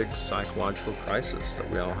big psychological crisis that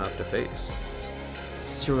we all have to face.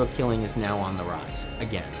 Serial killing is now on the rise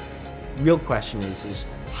again. Real question is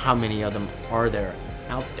how many of them are there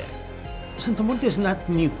out there? Santa Muerte is not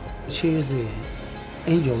new. She is the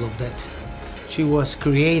angel of death. She was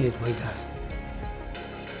created by God.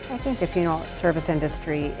 I think the funeral service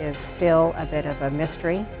industry is still a bit of a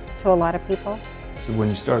mystery to a lot of people. So when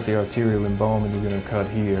you start the arterial embalming, you're going to cut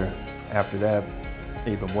here. After that,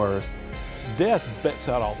 even worse. Death bets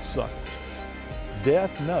out all the suckers.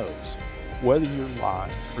 Death knows whether you're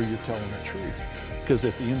lying or you're telling the truth. Because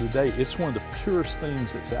at the end of the day, it's one of the purest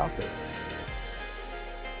things that's out there.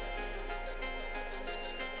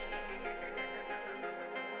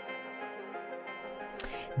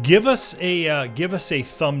 Give us a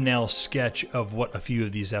thumbnail sketch of what a few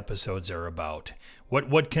of these episodes are about.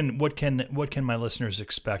 What can my listeners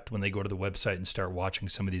expect when they go to the website and start watching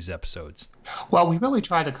some of these episodes? Well, we really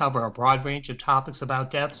try to cover a broad range of topics about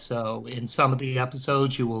death. So in some of the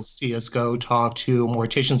episodes, you will see us go talk to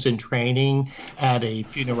morticians in training at a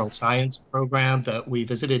funeral science program that we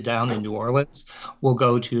visited down in New Orleans. We'll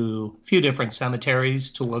go to a few different cemeteries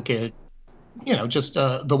to look at just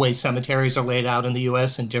the way cemeteries are laid out in the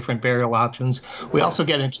U.S. and different burial options. We also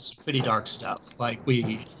get into some pretty dark stuff. Like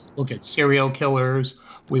we look at serial killers.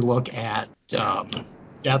 We look at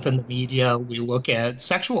death in the media. We look at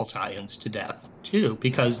sexual tie-ins to death, too,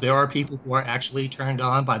 because there are people who are actually turned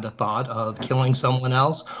on by the thought of killing someone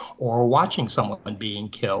else or watching someone being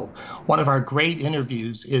killed. One of our great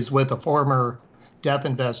interviews is with a former death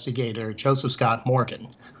investigator, Joseph Scott Morgan,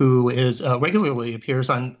 who is regularly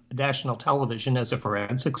appears on national television as a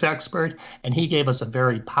forensics expert. And he gave us a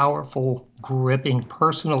very powerful, gripping,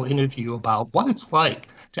 personal interview about what it's like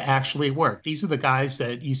to actually work. These are the guys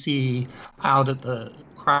that you see out at the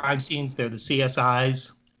crime scenes. They're the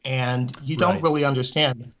CSIs. And you don't really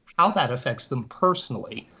understand how that affects them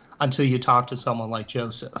personally until you talk to someone like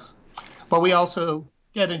Joseph. But we also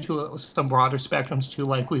get into some broader spectrums too,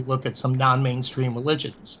 like we look at some non-mainstream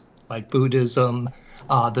religions, like Buddhism,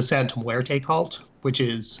 the Santa Muerte cult, which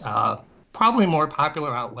is probably more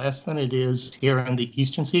popular out west than it is here in the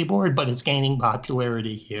Eastern Seaboard, but it's gaining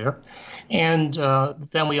popularity here. And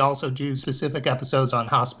then we also do specific episodes on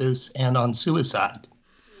hospice and on suicide.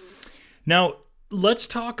 Now, let's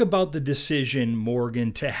talk about the decision,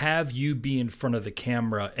 Morgan, to have you be in front of the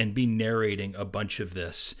camera and be narrating a bunch of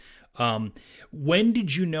this. When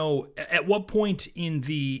did you know, at what point in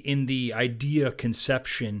the idea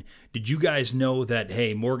conception did you guys know that,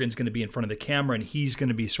 hey, Morgan's going to be in front of the camera and he's going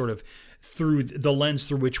to be sort of through the lens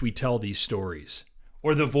through which we tell these stories,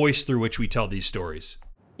 or the voice through which we tell these stories?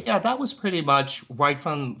 Yeah, that was pretty much right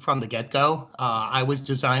from the get-go. I was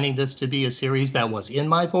designing this to be a series that was in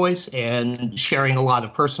my voice and sharing a lot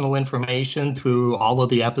of personal information through all of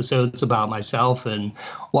the episodes about myself and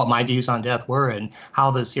what my views on death were and how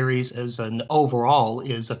the series as an overall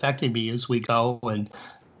is affecting me as we go and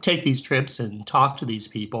take these trips and talk to these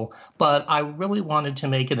people. But I really wanted to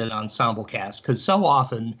make it an ensemble cast because so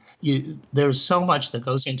often there's so much that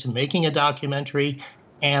goes into making a documentary.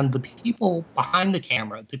 And the people behind the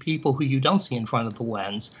camera, the people who you don't see in front of the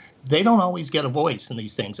lens, they don't always get a voice in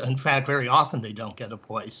these things. In fact, very often they don't get a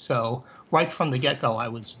voice. So right from the get-go, I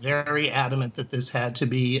was very adamant that this had to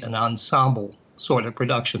be an ensemble sort of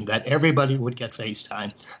production, that everybody would get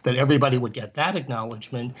FaceTime, that everybody would get that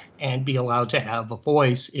acknowledgement and be allowed to have a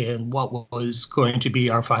voice in what was going to be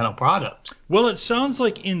our final product. Well, it sounds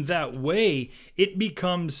like in that way, it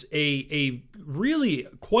becomes a really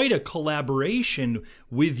quite a collaboration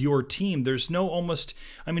with your team. There's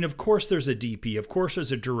of course there's a DP, of course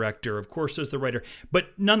there's a director, of course there's the writer, but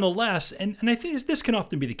nonetheless, and I think this can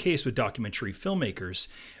often be the case with documentary filmmakers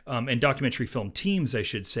and documentary film teams, I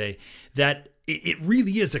should say, that it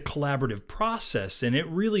really is a collaborative process, and it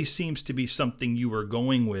really seems to be something you are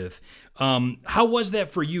going with. How was that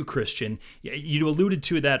for you, Christian? You alluded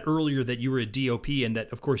to that earlier, that you were a DOP and that,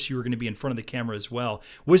 of course, you were going to be in front of the camera as well.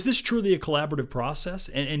 Was this truly a collaborative process?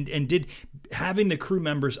 And did having the crew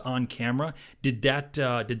members on camera, did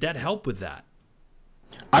that help with that?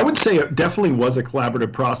 I would say it definitely was a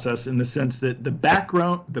collaborative process in the sense that the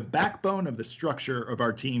backbone of the structure of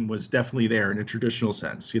our team was definitely there in a traditional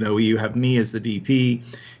sense. You have me as the DP,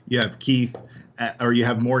 you have Keith, or you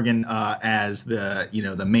have Morgan as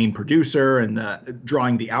the main producer and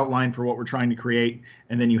drawing the outline for what we're trying to create,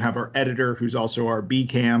 and then you have our editor who's also our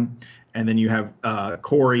B-cam. And then you have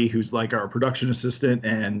Corey, who's like our production assistant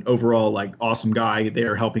and overall like awesome guy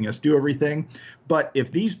there helping us do everything. But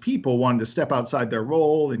if these people wanted to step outside their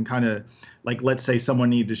role and kind of like, let's say someone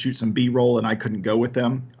needed to shoot some B-roll and I couldn't go with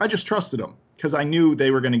them, I just trusted them because I knew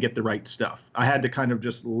they were going to get the right stuff. I had to kind of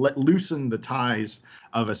just loosen the ties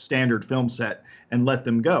of a standard film set and let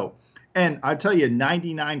them go. And I tell you,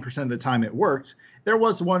 99% of the time it worked. There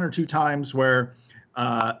was one or two times where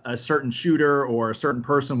a certain shooter or a certain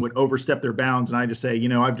person would overstep their bounds, and I just say,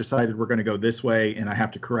 I've decided we're going to go this way, and I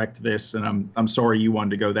have to correct this, and I'm sorry you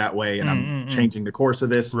wanted to go that way, and I'm changing the course of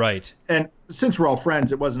this. Right. And since we're all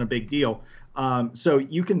friends, it wasn't a big deal. So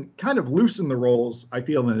you can kind of loosen the roles, I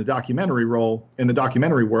feel, in the documentary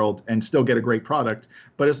world and still get a great product.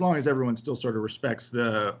 But as long as everyone still sort of respects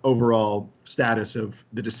the overall status of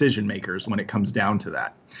the decision makers when it comes down to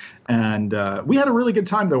that. And we had a really good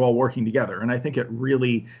time, though, all working together. And I think it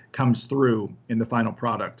really comes through in the final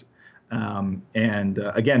product.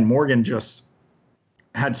 Again, Morgan just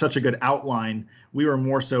had such a good outline. We were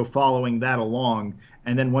more so following that along.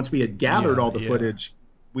 And then once we had gathered all the footage,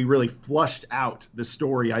 we really flushed out the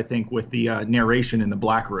story, I think, with the narration in the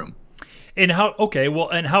black room. And how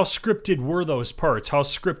scripted were those parts? How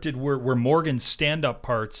scripted were Morgan's stand-up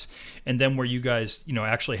parts, and then where you guys,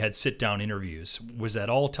 actually had sit-down interviews? Was that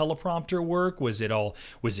all teleprompter work? Was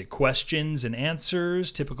it questions and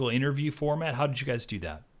answers, typical interview format? How did you guys do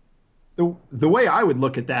that? The way I would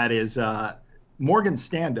look at that is Morgan's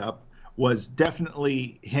stand-up was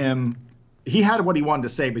definitely him. He had what he wanted to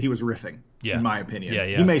say, but he was riffing. Yeah. In my opinion. Yeah.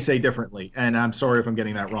 He may say differently, and I'm sorry if I'm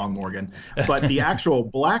getting that wrong, Morgan. But the actual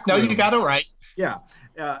black room... No, you got it right. Yeah.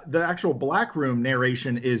 The actual black room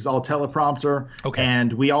narration is all teleprompter,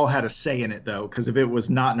 and we all had a say in it, though, because if it was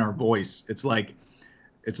not in our voice, it's like,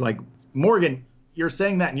 Morgan, you're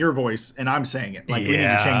saying that in your voice, and I'm saying it. Like, we need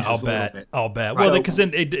to change this a little bit. I'll bet. Well, because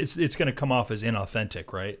then it's going to come off as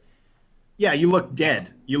inauthentic, right? Yeah, you look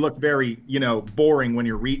dead. You look very, boring when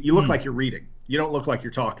you're you look like you're reading. You don't look like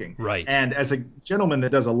you're talking. Right. And as a gentleman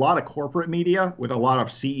that does a lot of corporate media with a lot of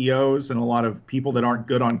CEOs and a lot of people that aren't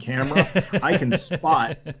good on camera, I can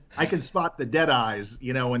spot the dead eyes,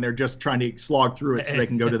 when they're just trying to slog through it so they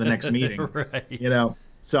can go to the next meeting. Right.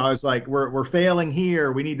 So I was like, we're failing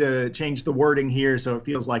here. We need to change the wording here so it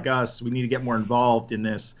feels like us. We need to get more involved in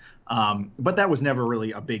this. But that was never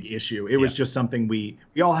really a big issue. It was just something we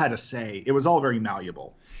all had to say. It was all very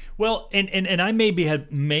malleable. Well, and I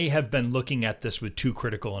may have been looking at this with too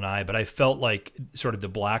critical an eye, but I felt like sort of the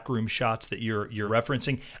black room shots that you're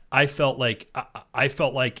referencing. I felt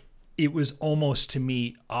like it was almost to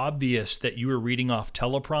me obvious that you were reading off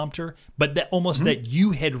teleprompter, but that almost that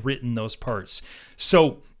you had written those parts.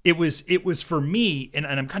 So it was for me, and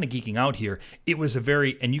I'm kind of geeking out here. It was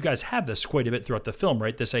and you guys have this quite a bit throughout the film,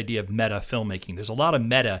 right? This idea of meta filmmaking. There's a lot of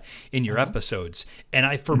meta in your episodes.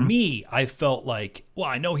 And for me, I felt like, well,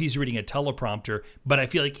 I know he's reading a teleprompter, but I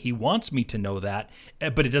feel like he wants me to know that,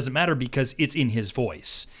 but it doesn't matter because it's in his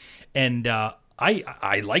voice. And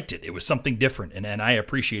I liked it. It was something different, and I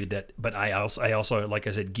appreciated that. But I also, like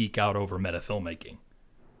I said, geek out over meta filmmaking.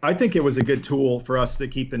 I think it was a good tool for us to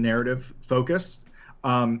keep the narrative focused.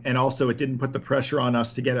 And also it didn't put the pressure on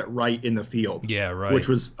us to get it right in the field. Yeah, right. Which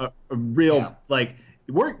was a real,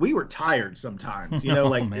 we were tired sometimes,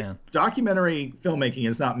 documentary filmmaking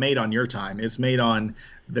is not made on your time. It's made on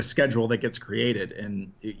the schedule that gets created.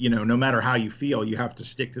 And, no matter how you feel, you have to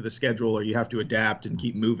stick to the schedule or you have to adapt and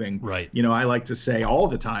keep moving. Right. I like to say all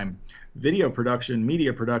the time, video production,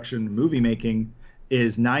 media production, movie making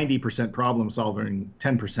is 90% problem solving,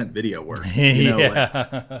 10% video work.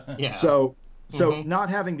 So not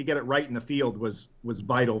having to get it right in the field was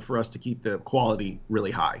vital for us to keep the quality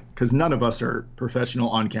really high, because none of us are professional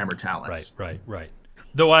on-camera talents. Right.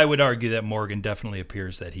 Though I would argue that Morgan definitely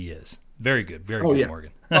appears that he is. Very good, good,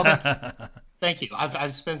 Morgan. Well, thank you.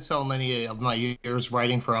 I've spent so many of my years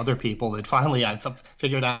writing for other people that finally I've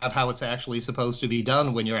figured out how it's actually supposed to be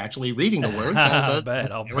done when you're actually reading the words. I'll bet.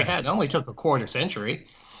 It only took a quarter century.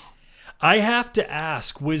 I have to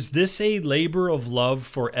ask, was this a labor of love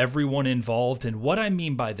for everyone involved? And what I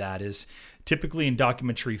mean by that is, typically in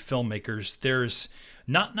documentary filmmakers, there's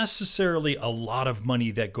not necessarily a lot of money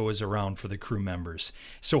that goes around for the crew members.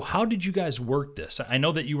 So how did you guys work this? I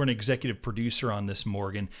know that you were an executive producer on this,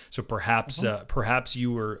 Morgan, so perhaps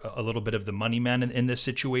you were a little bit of the money man in this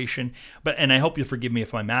situation. And I hope you'll forgive me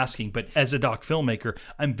if I'm asking, but as a doc filmmaker,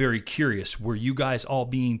 I'm very curious. Were you guys all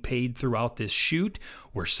being paid throughout this shoot?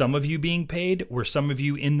 Were some of you being paid? Were some of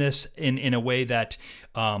you in this in a way that,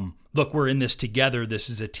 look, we're in this together, this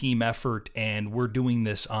is a team effort, and we're doing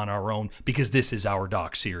this on our own because this is our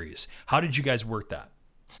doc series? How did you guys work that?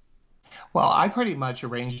 Well, I pretty much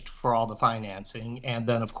arranged for all the financing. And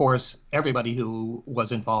then, of course, everybody who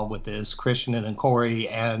was involved with this, Christian and Corey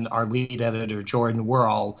and our lead editor, Jordan, were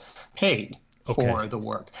all paid for the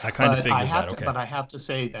work. I kind of figured that. But I have to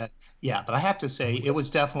say that, it was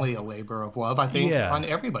definitely a labor of love, I think, on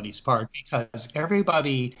everybody's part, because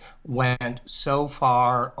everybody went so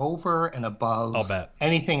far over and above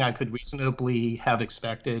anything I could reasonably have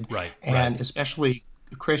expected. Right. And especially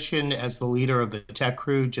Christian, as the leader of the tech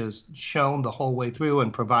crew, just shown the whole way through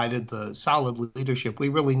and provided the solid leadership we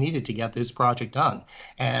really needed to get this project done.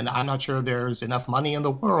 And I'm not sure there's enough money in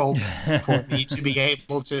the world for me to be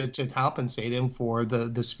able to compensate him for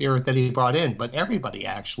the spirit that he brought in, but everybody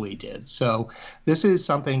actually did. So this is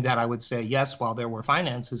something that I would say, yes, while there were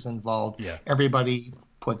finances involved, everybody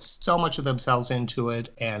put so much of themselves into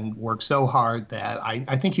it and worked so hard that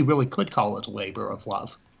I think you really could call it a labor of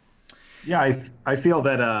love. Yeah, I feel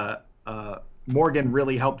that Morgan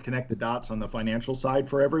really helped connect the dots on the financial side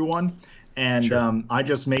for everyone. And I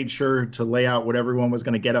just made sure to lay out what everyone was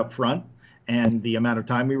going to get up front and the amount of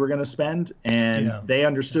time we were going to spend. And they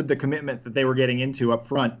understood the commitment that they were getting into up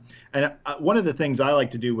front. And one of the things I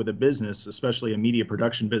like to do with a business, especially a media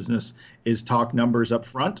production business, is talk numbers up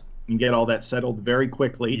front and get all that settled very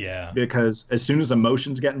quickly. Yeah. Because as soon as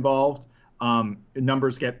emotions get involved,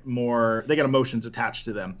 numbers get emotions attached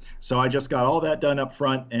to them. So I just got all that done up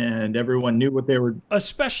front, and everyone knew what they were.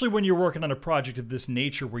 Especially when you're working on a project of this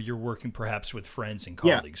nature, where you're working perhaps with friends and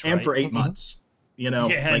colleagues, right? And for 8 months, and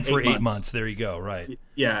like for 8 months. There you go, right?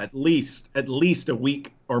 Yeah, at least a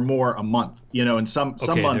week or more a month. And some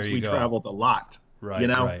months we traveled a lot. Right.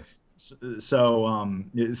 Right. So,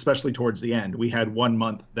 especially towards the end, we had 1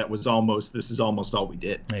 month that was almost all we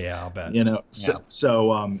did. Yeah, I'll bet.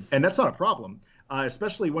 And that's not a problem,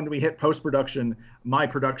 especially when we hit post-production. My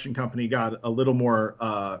production company got a little more,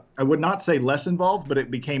 I would not say less involved, but it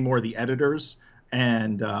became more the editors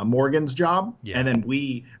and Morgan's job. Yeah. And then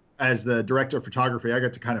we, as the director of photography, I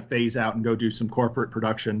got to kind of phase out and go do some corporate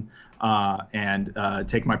production and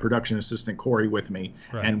take my production assistant, Corey, with me.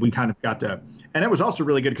 Right. And we kind of got to, and it was also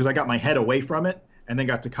really good because I got my head away from it and then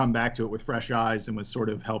got to come back to it with fresh eyes and was sort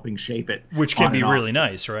of helping shape it. Which can be really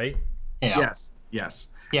nice, right? Yeah. Yes.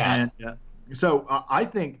 Yeah. And so I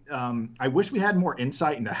think I wish we had more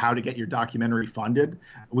insight into how to get your documentary funded.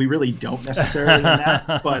 We really don't necessarily in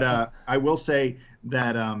that, but I will say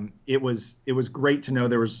that it was great to know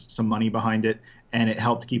there was some money behind it, and it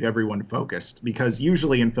helped keep everyone focused, because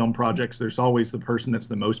usually in film projects there's always the person that's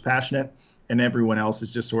the most passionate and everyone else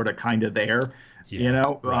is just sort of kind of there, right.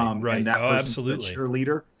 And that person's the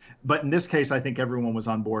cheerleader. But in this case, I think everyone was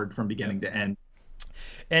on board from beginning to end.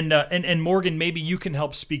 And Morgan, maybe you can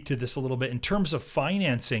help speak to this a little bit in terms of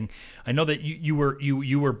financing. I know that you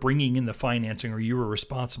were bringing in the financing, or you were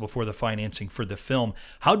responsible for the financing for the film.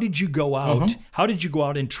 How did you go out? Mm-hmm. How did you go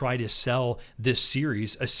out and try to sell this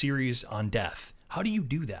series, a series on death? How do you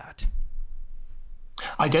do that?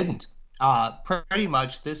 I didn't. Pretty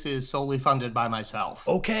much, this is solely funded by myself.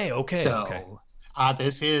 Okay. He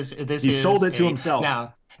sold it to himself.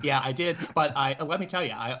 Now, yeah, I did, but let me tell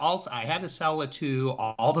you, I had to sell it to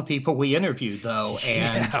all the people we interviewed, though,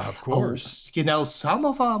 and of course, some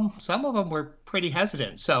of them were pretty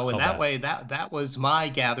hesitant. So in that way, that was my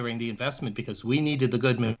gathering the investment, because we needed the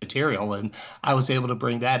good material, and I was able to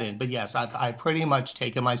bring that in. But yes, I've pretty much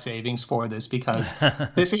taken my savings for this, because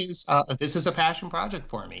this is a passion project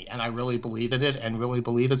for me, and I really believe in it, and really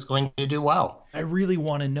believe it's going to do well. I really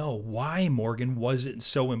want to know why, Morgan, was it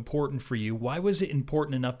so important for you? Why was it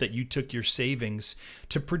important enough that you took your savings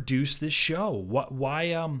to produce this show?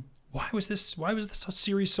 Why was this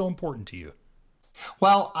series so important to you?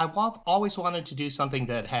 Well, I've always wanted to do something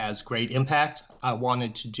that has great impact. I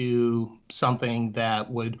wanted to do something that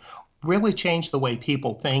would really change the way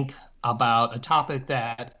people think about a topic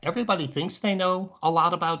that everybody thinks they know a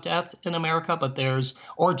lot about death in America,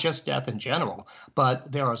 or just death in general.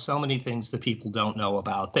 But there are so many things that people don't know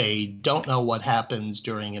about. They don't know what happens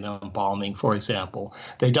during an embalming, for example.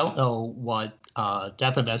 They don't know what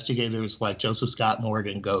death investigators like Joseph Scott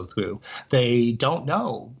Morgan go through. They don't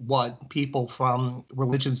know what people from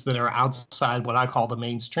religions that are outside what I call the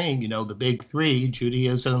mainstream, the big three,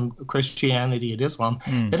 Judaism, Christianity, and Islam,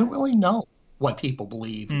 they don't really know what people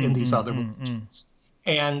believe in these other religions.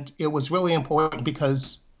 And it was really important,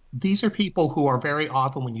 because these are people who are very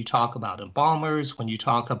often, when you talk about embalmers, when you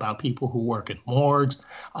talk about people who work in morgues,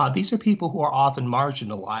 these are people who are often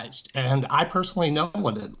marginalized. And I personally know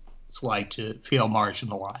what it's like to feel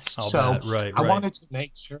marginalized. I wanted to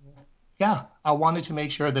make sure, I wanted to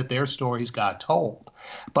make sure that their stories got told.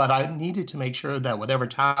 But I needed to make sure that whatever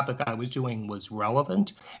topic I was doing was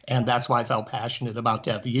relevant, and that's why I felt passionate about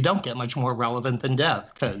death. You don't get much more relevant than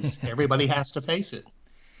death, because everybody has to face it.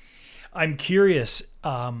 I'm curious.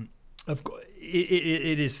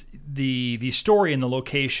 It is the story and the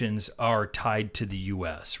locations are tied to the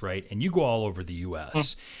U.S., right? And you go all over the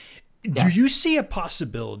U.S. Do you see a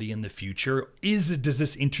possibility in the future? Does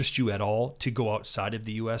this interest you at all to go outside of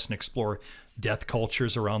the U.S. and explore death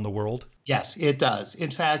cultures around the world? Yes, it does. In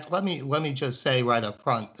fact, let me just say right up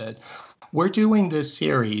front that We're doing this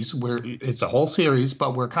series where it's a whole series,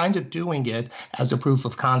 but we're kind of doing it as a proof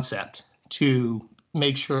of concept to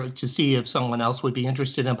make sure to see if someone else would be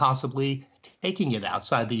interested in possibly taking it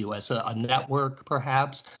outside the U.S., a network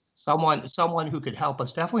perhaps, someone who could help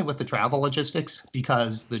us definitely with the travel logistics,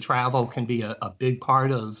 because the travel can be a big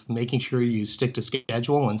part of making sure you stick to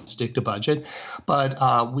schedule and stick to budget. But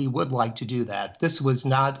we would like to do that. This was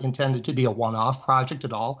not intended to be a one-off project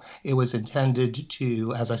at all. It was intended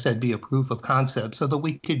to, as I said, be a proof of concept so that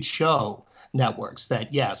we could show networks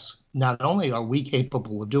that, yes, not only are we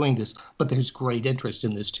capable of doing this, but there's great interest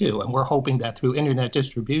in this too. And we're hoping that through internet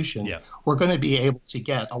distribution, we're going to be able to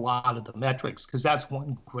get a lot of the metrics, because that's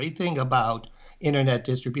one great thing about internet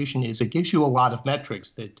distribution is it gives you a lot of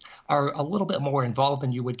metrics that are a little bit more involved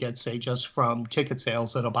than you would get, say, just from ticket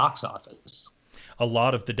sales at a box office. A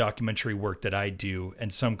lot of the documentary work that I do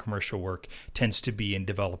and some commercial work tends to be in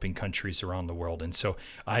developing countries around the world. And so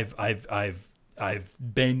I've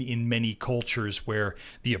been in many cultures where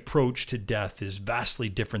the approach to death is vastly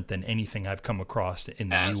different than anything I've come across in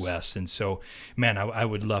the U.S. And so, man, I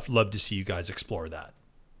would love to see you guys explore that.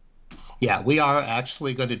 Yeah, we are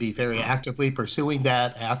actually going to be very actively pursuing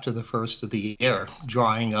that after the first of the year,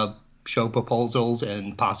 drawing up show proposals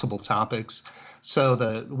and possible topics so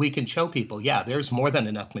that we can show people, yeah, there's more than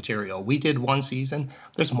enough material. We did one season.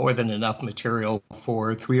 There's more than enough material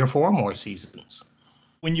for 3 or 4 more seasons.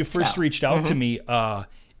 When you first reached out to me,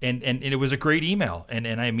 and it was a great email, and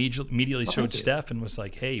I immediately showed Steph and was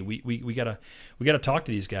like, hey, we gotta talk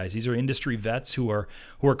to these guys. These are industry vets who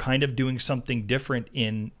are kind of doing something different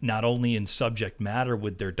in not only in subject matter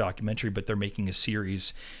with their documentary, but they're making a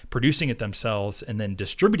series, producing it themselves, and then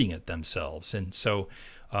distributing it themselves. And so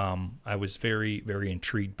I was very, very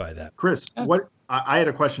intrigued by that. Chris, I had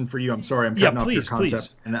a question for you. I'm sorry, I'm cutting off your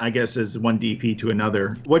concept. And I guess as one DP to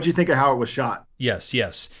another, what'd you think of how it was shot?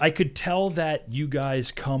 Yes. I could tell that you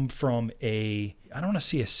guys come from I don't want to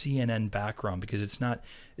say a CNN background because it's not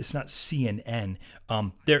CNN.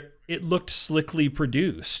 It looked slickly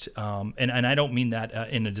produced, and I don't mean that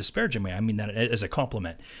in a disparaging way. I mean that as a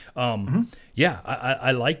compliment. Yeah,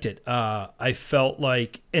 I liked it. I felt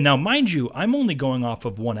like, and now mind you, I'm only going off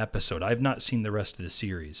of one episode. I've not seen the rest of the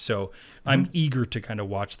series, so I'm eager to kind of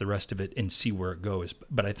watch the rest of it and see where it goes.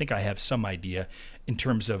 But I think I have some idea in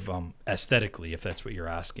terms of aesthetically, if that's what you're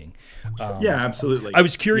asking. Yeah, absolutely. I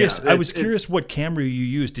was curious. I was curious what camera you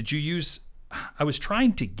used. Did you use? I was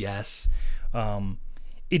trying to guess. Tell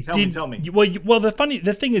me. Well,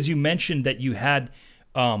 the thing is, you mentioned that you had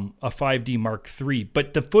a 5D Mark III,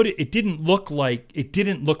 but the footage it didn't look like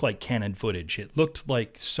Canon footage. It looked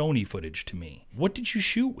like Sony footage to me. What did you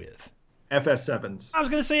shoot with? FS7s. I was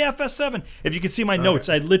going to say FS7. If you could see my notes,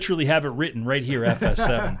 I literally have it written right here,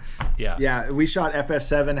 FS7. Yeah. Yeah, we shot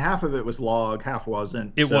FS7. Half of it was log, half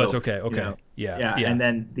wasn't. It was, okay. You know, Yeah. And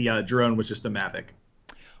then the drone was just a Mavic.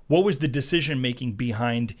 What was the decision-making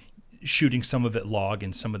behind shooting some of it log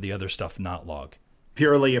and some of the other stuff not log?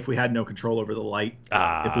 Purely if we had no control over the light.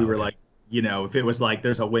 If we were like, if it was like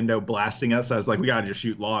there's a window blasting us, I was like, we got to just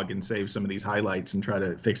shoot log and save some of these highlights and try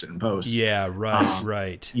to fix it in post. Yeah,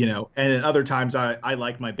 right. And at other times I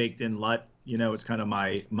like my baked-in LUT. It's kind of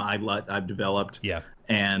my LUT I've developed. Yeah.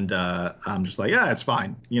 And I'm just like, yeah, it's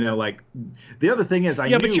fine. Like the other thing is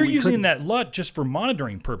but you're using that LUT just for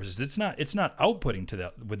monitoring purposes. It's not outputting to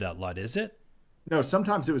that with that LUT, is it? No,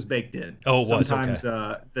 sometimes it was baked in. Oh, it was, sometimes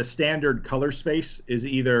the standard color space is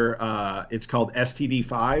either it's called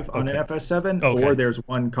STD5 on an FS7, or there's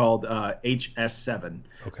one called HS7.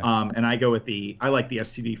 Okay. And I go with I like the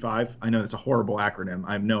STD5. I know it's a horrible acronym.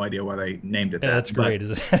 I have no idea why they named it that. That's great,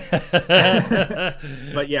 isn't it?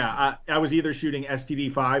 But yeah, I was either shooting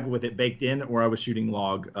STD5 with it baked in, or I was shooting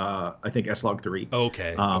log, I think S-Log3.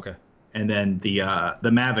 Okay. And then the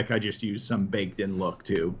Mavic, I just used some baked-in look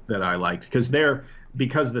too that I liked because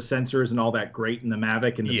the sensors and all that great in the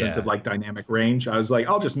Mavic in the sense of like dynamic range. I was like,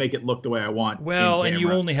 I'll just make it look the way I want. Well, and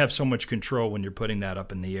you only have so much control when you're putting that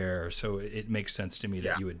up in the air, so it makes sense to me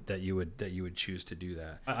that you would choose to do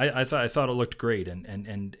that. I thought it looked great,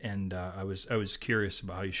 and I was curious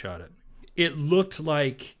about how you shot it. It looked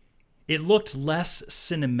less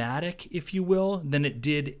cinematic, if you will, than it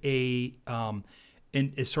did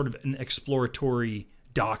it's sort of an exploratory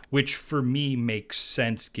doc, which for me makes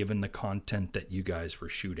sense given the content that you guys were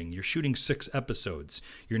shooting. You're shooting 6 episodes.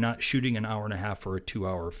 You're not shooting an hour and a half or a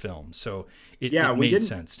 2-hour film. So it made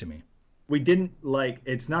sense to me. We didn't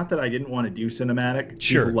it's not that I didn't want to do cinematic.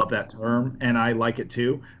 Sure. People love that term and I like it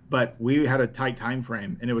too, but we had a tight time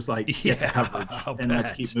frame and it was like, get the coverage and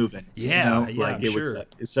let's keep moving. Sure.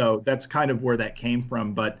 So that's kind of where that came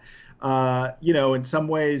from. But, in some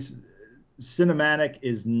ways, cinematic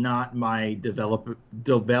is not my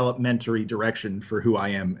developmentary direction for who I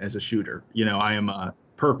am as a shooter. I am a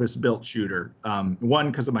purpose-built shooter.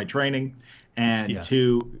 One, because of my training, and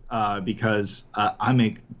two, because I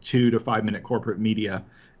make 2 to 5 minute corporate media,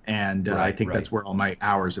 and I think that's where all my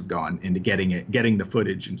hours have gone, into getting the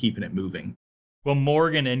footage and keeping it moving. Well,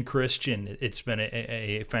 Morgan and Christian, it's been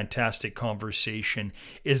a fantastic conversation.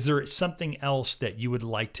 Is there something else that you would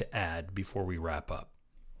like to add before we wrap up?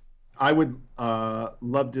 I would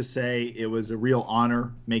love to say it was a real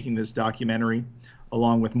honor making this documentary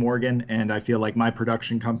along with Morgan, and I feel like my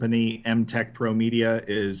production company, M-Tech Pro Media,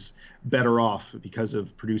 is better off because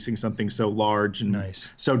of producing something so large and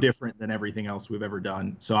so different than everything else we've ever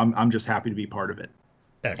done. So I'm just happy to be part of it.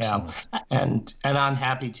 Excellent. Yeah. And I'm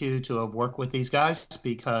happy to have worked with these guys,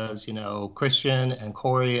 because Christian and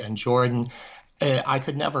Corey and Jordan, I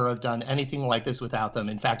could never have done anything like this without them.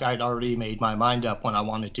 In fact, I'd already made my mind up when I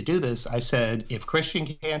wanted to do this. I said, if Christian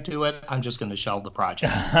can't do it, I'm just going to shelve the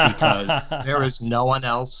project, because there is no one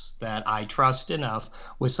else that I trust enough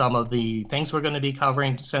with some of the things we're going to be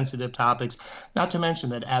covering, sensitive topics. Not to mention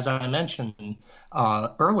that, as I mentioned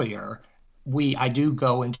earlier, I do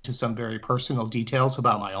go into some very personal details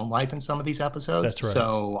about my own life in some of these episodes. That's right.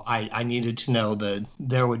 So I needed to know that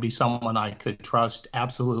there would be someone I could trust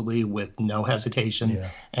absolutely with no hesitation. Yeah.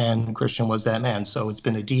 And Christian was that man. So it's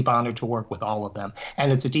been a deep honor to work with all of them.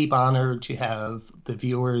 And it's a deep honor to have the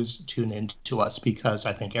viewers tune in to us, because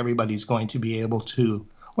I think everybody's going to be able to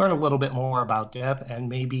learn a little bit more about death, and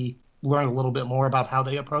maybe learn a little bit more about how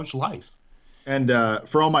they approach life. And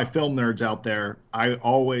for all my film nerds out there, I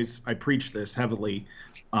preach this heavily.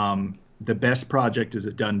 The best project is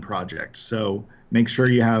a done project. So make sure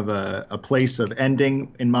you have a place of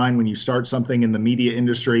ending in mind when you start something in the media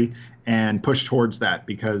industry, and push towards that,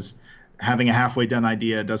 because having a halfway done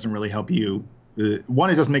idea doesn't really help you.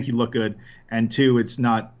 One, it doesn't make you look good, and two, it's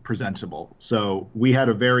not presentable. So we had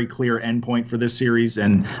a very clear endpoint for this series,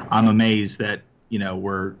 and I'm amazed that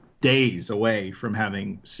we're days away from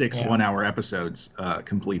having 6 one-hour episodes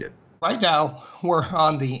completed. Right now, we're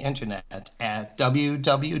on the internet at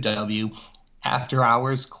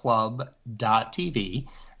www.afterhoursclub.tv,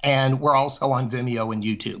 and we're also on Vimeo and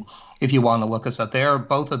YouTube. If you want to look us up there,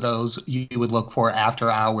 both of those you would look for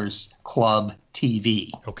After Hours Club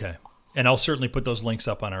TV. Okay. And I'll certainly put those links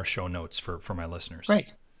up on our show notes for my listeners.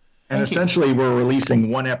 Great. And essentially, we're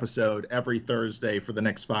releasing one episode every Thursday for the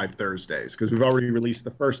next 5 Thursdays, because we've already released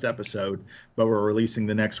the first episode, but we're releasing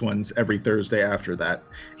the next ones every Thursday after that.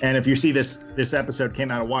 And if you see this episode came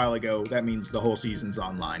out a while ago, that means the whole season's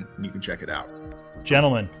online, and you can check it out.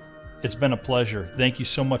 Gentlemen, it's been a pleasure. Thank you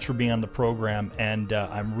so much for being on the program, and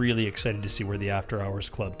I'm really excited to see where the After Hours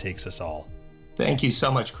Club takes us all. Thank you so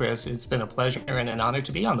much, Chris. It's been a pleasure and an honor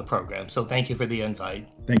to be on the program, so thank you for the invite.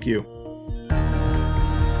 Thank you.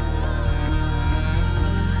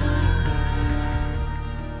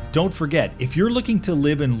 Don't forget, if you're looking to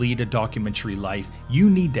live and lead a documentary life, you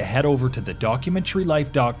need to head over to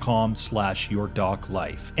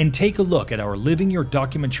thedocumentarylife.com/yourdoclife and take a look at our Living Your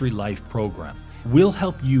Documentary Life program. We'll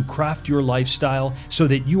help you craft your lifestyle so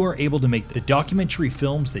that you are able to make the documentary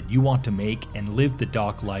films that you want to make and live the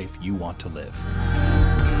doc life you want to live.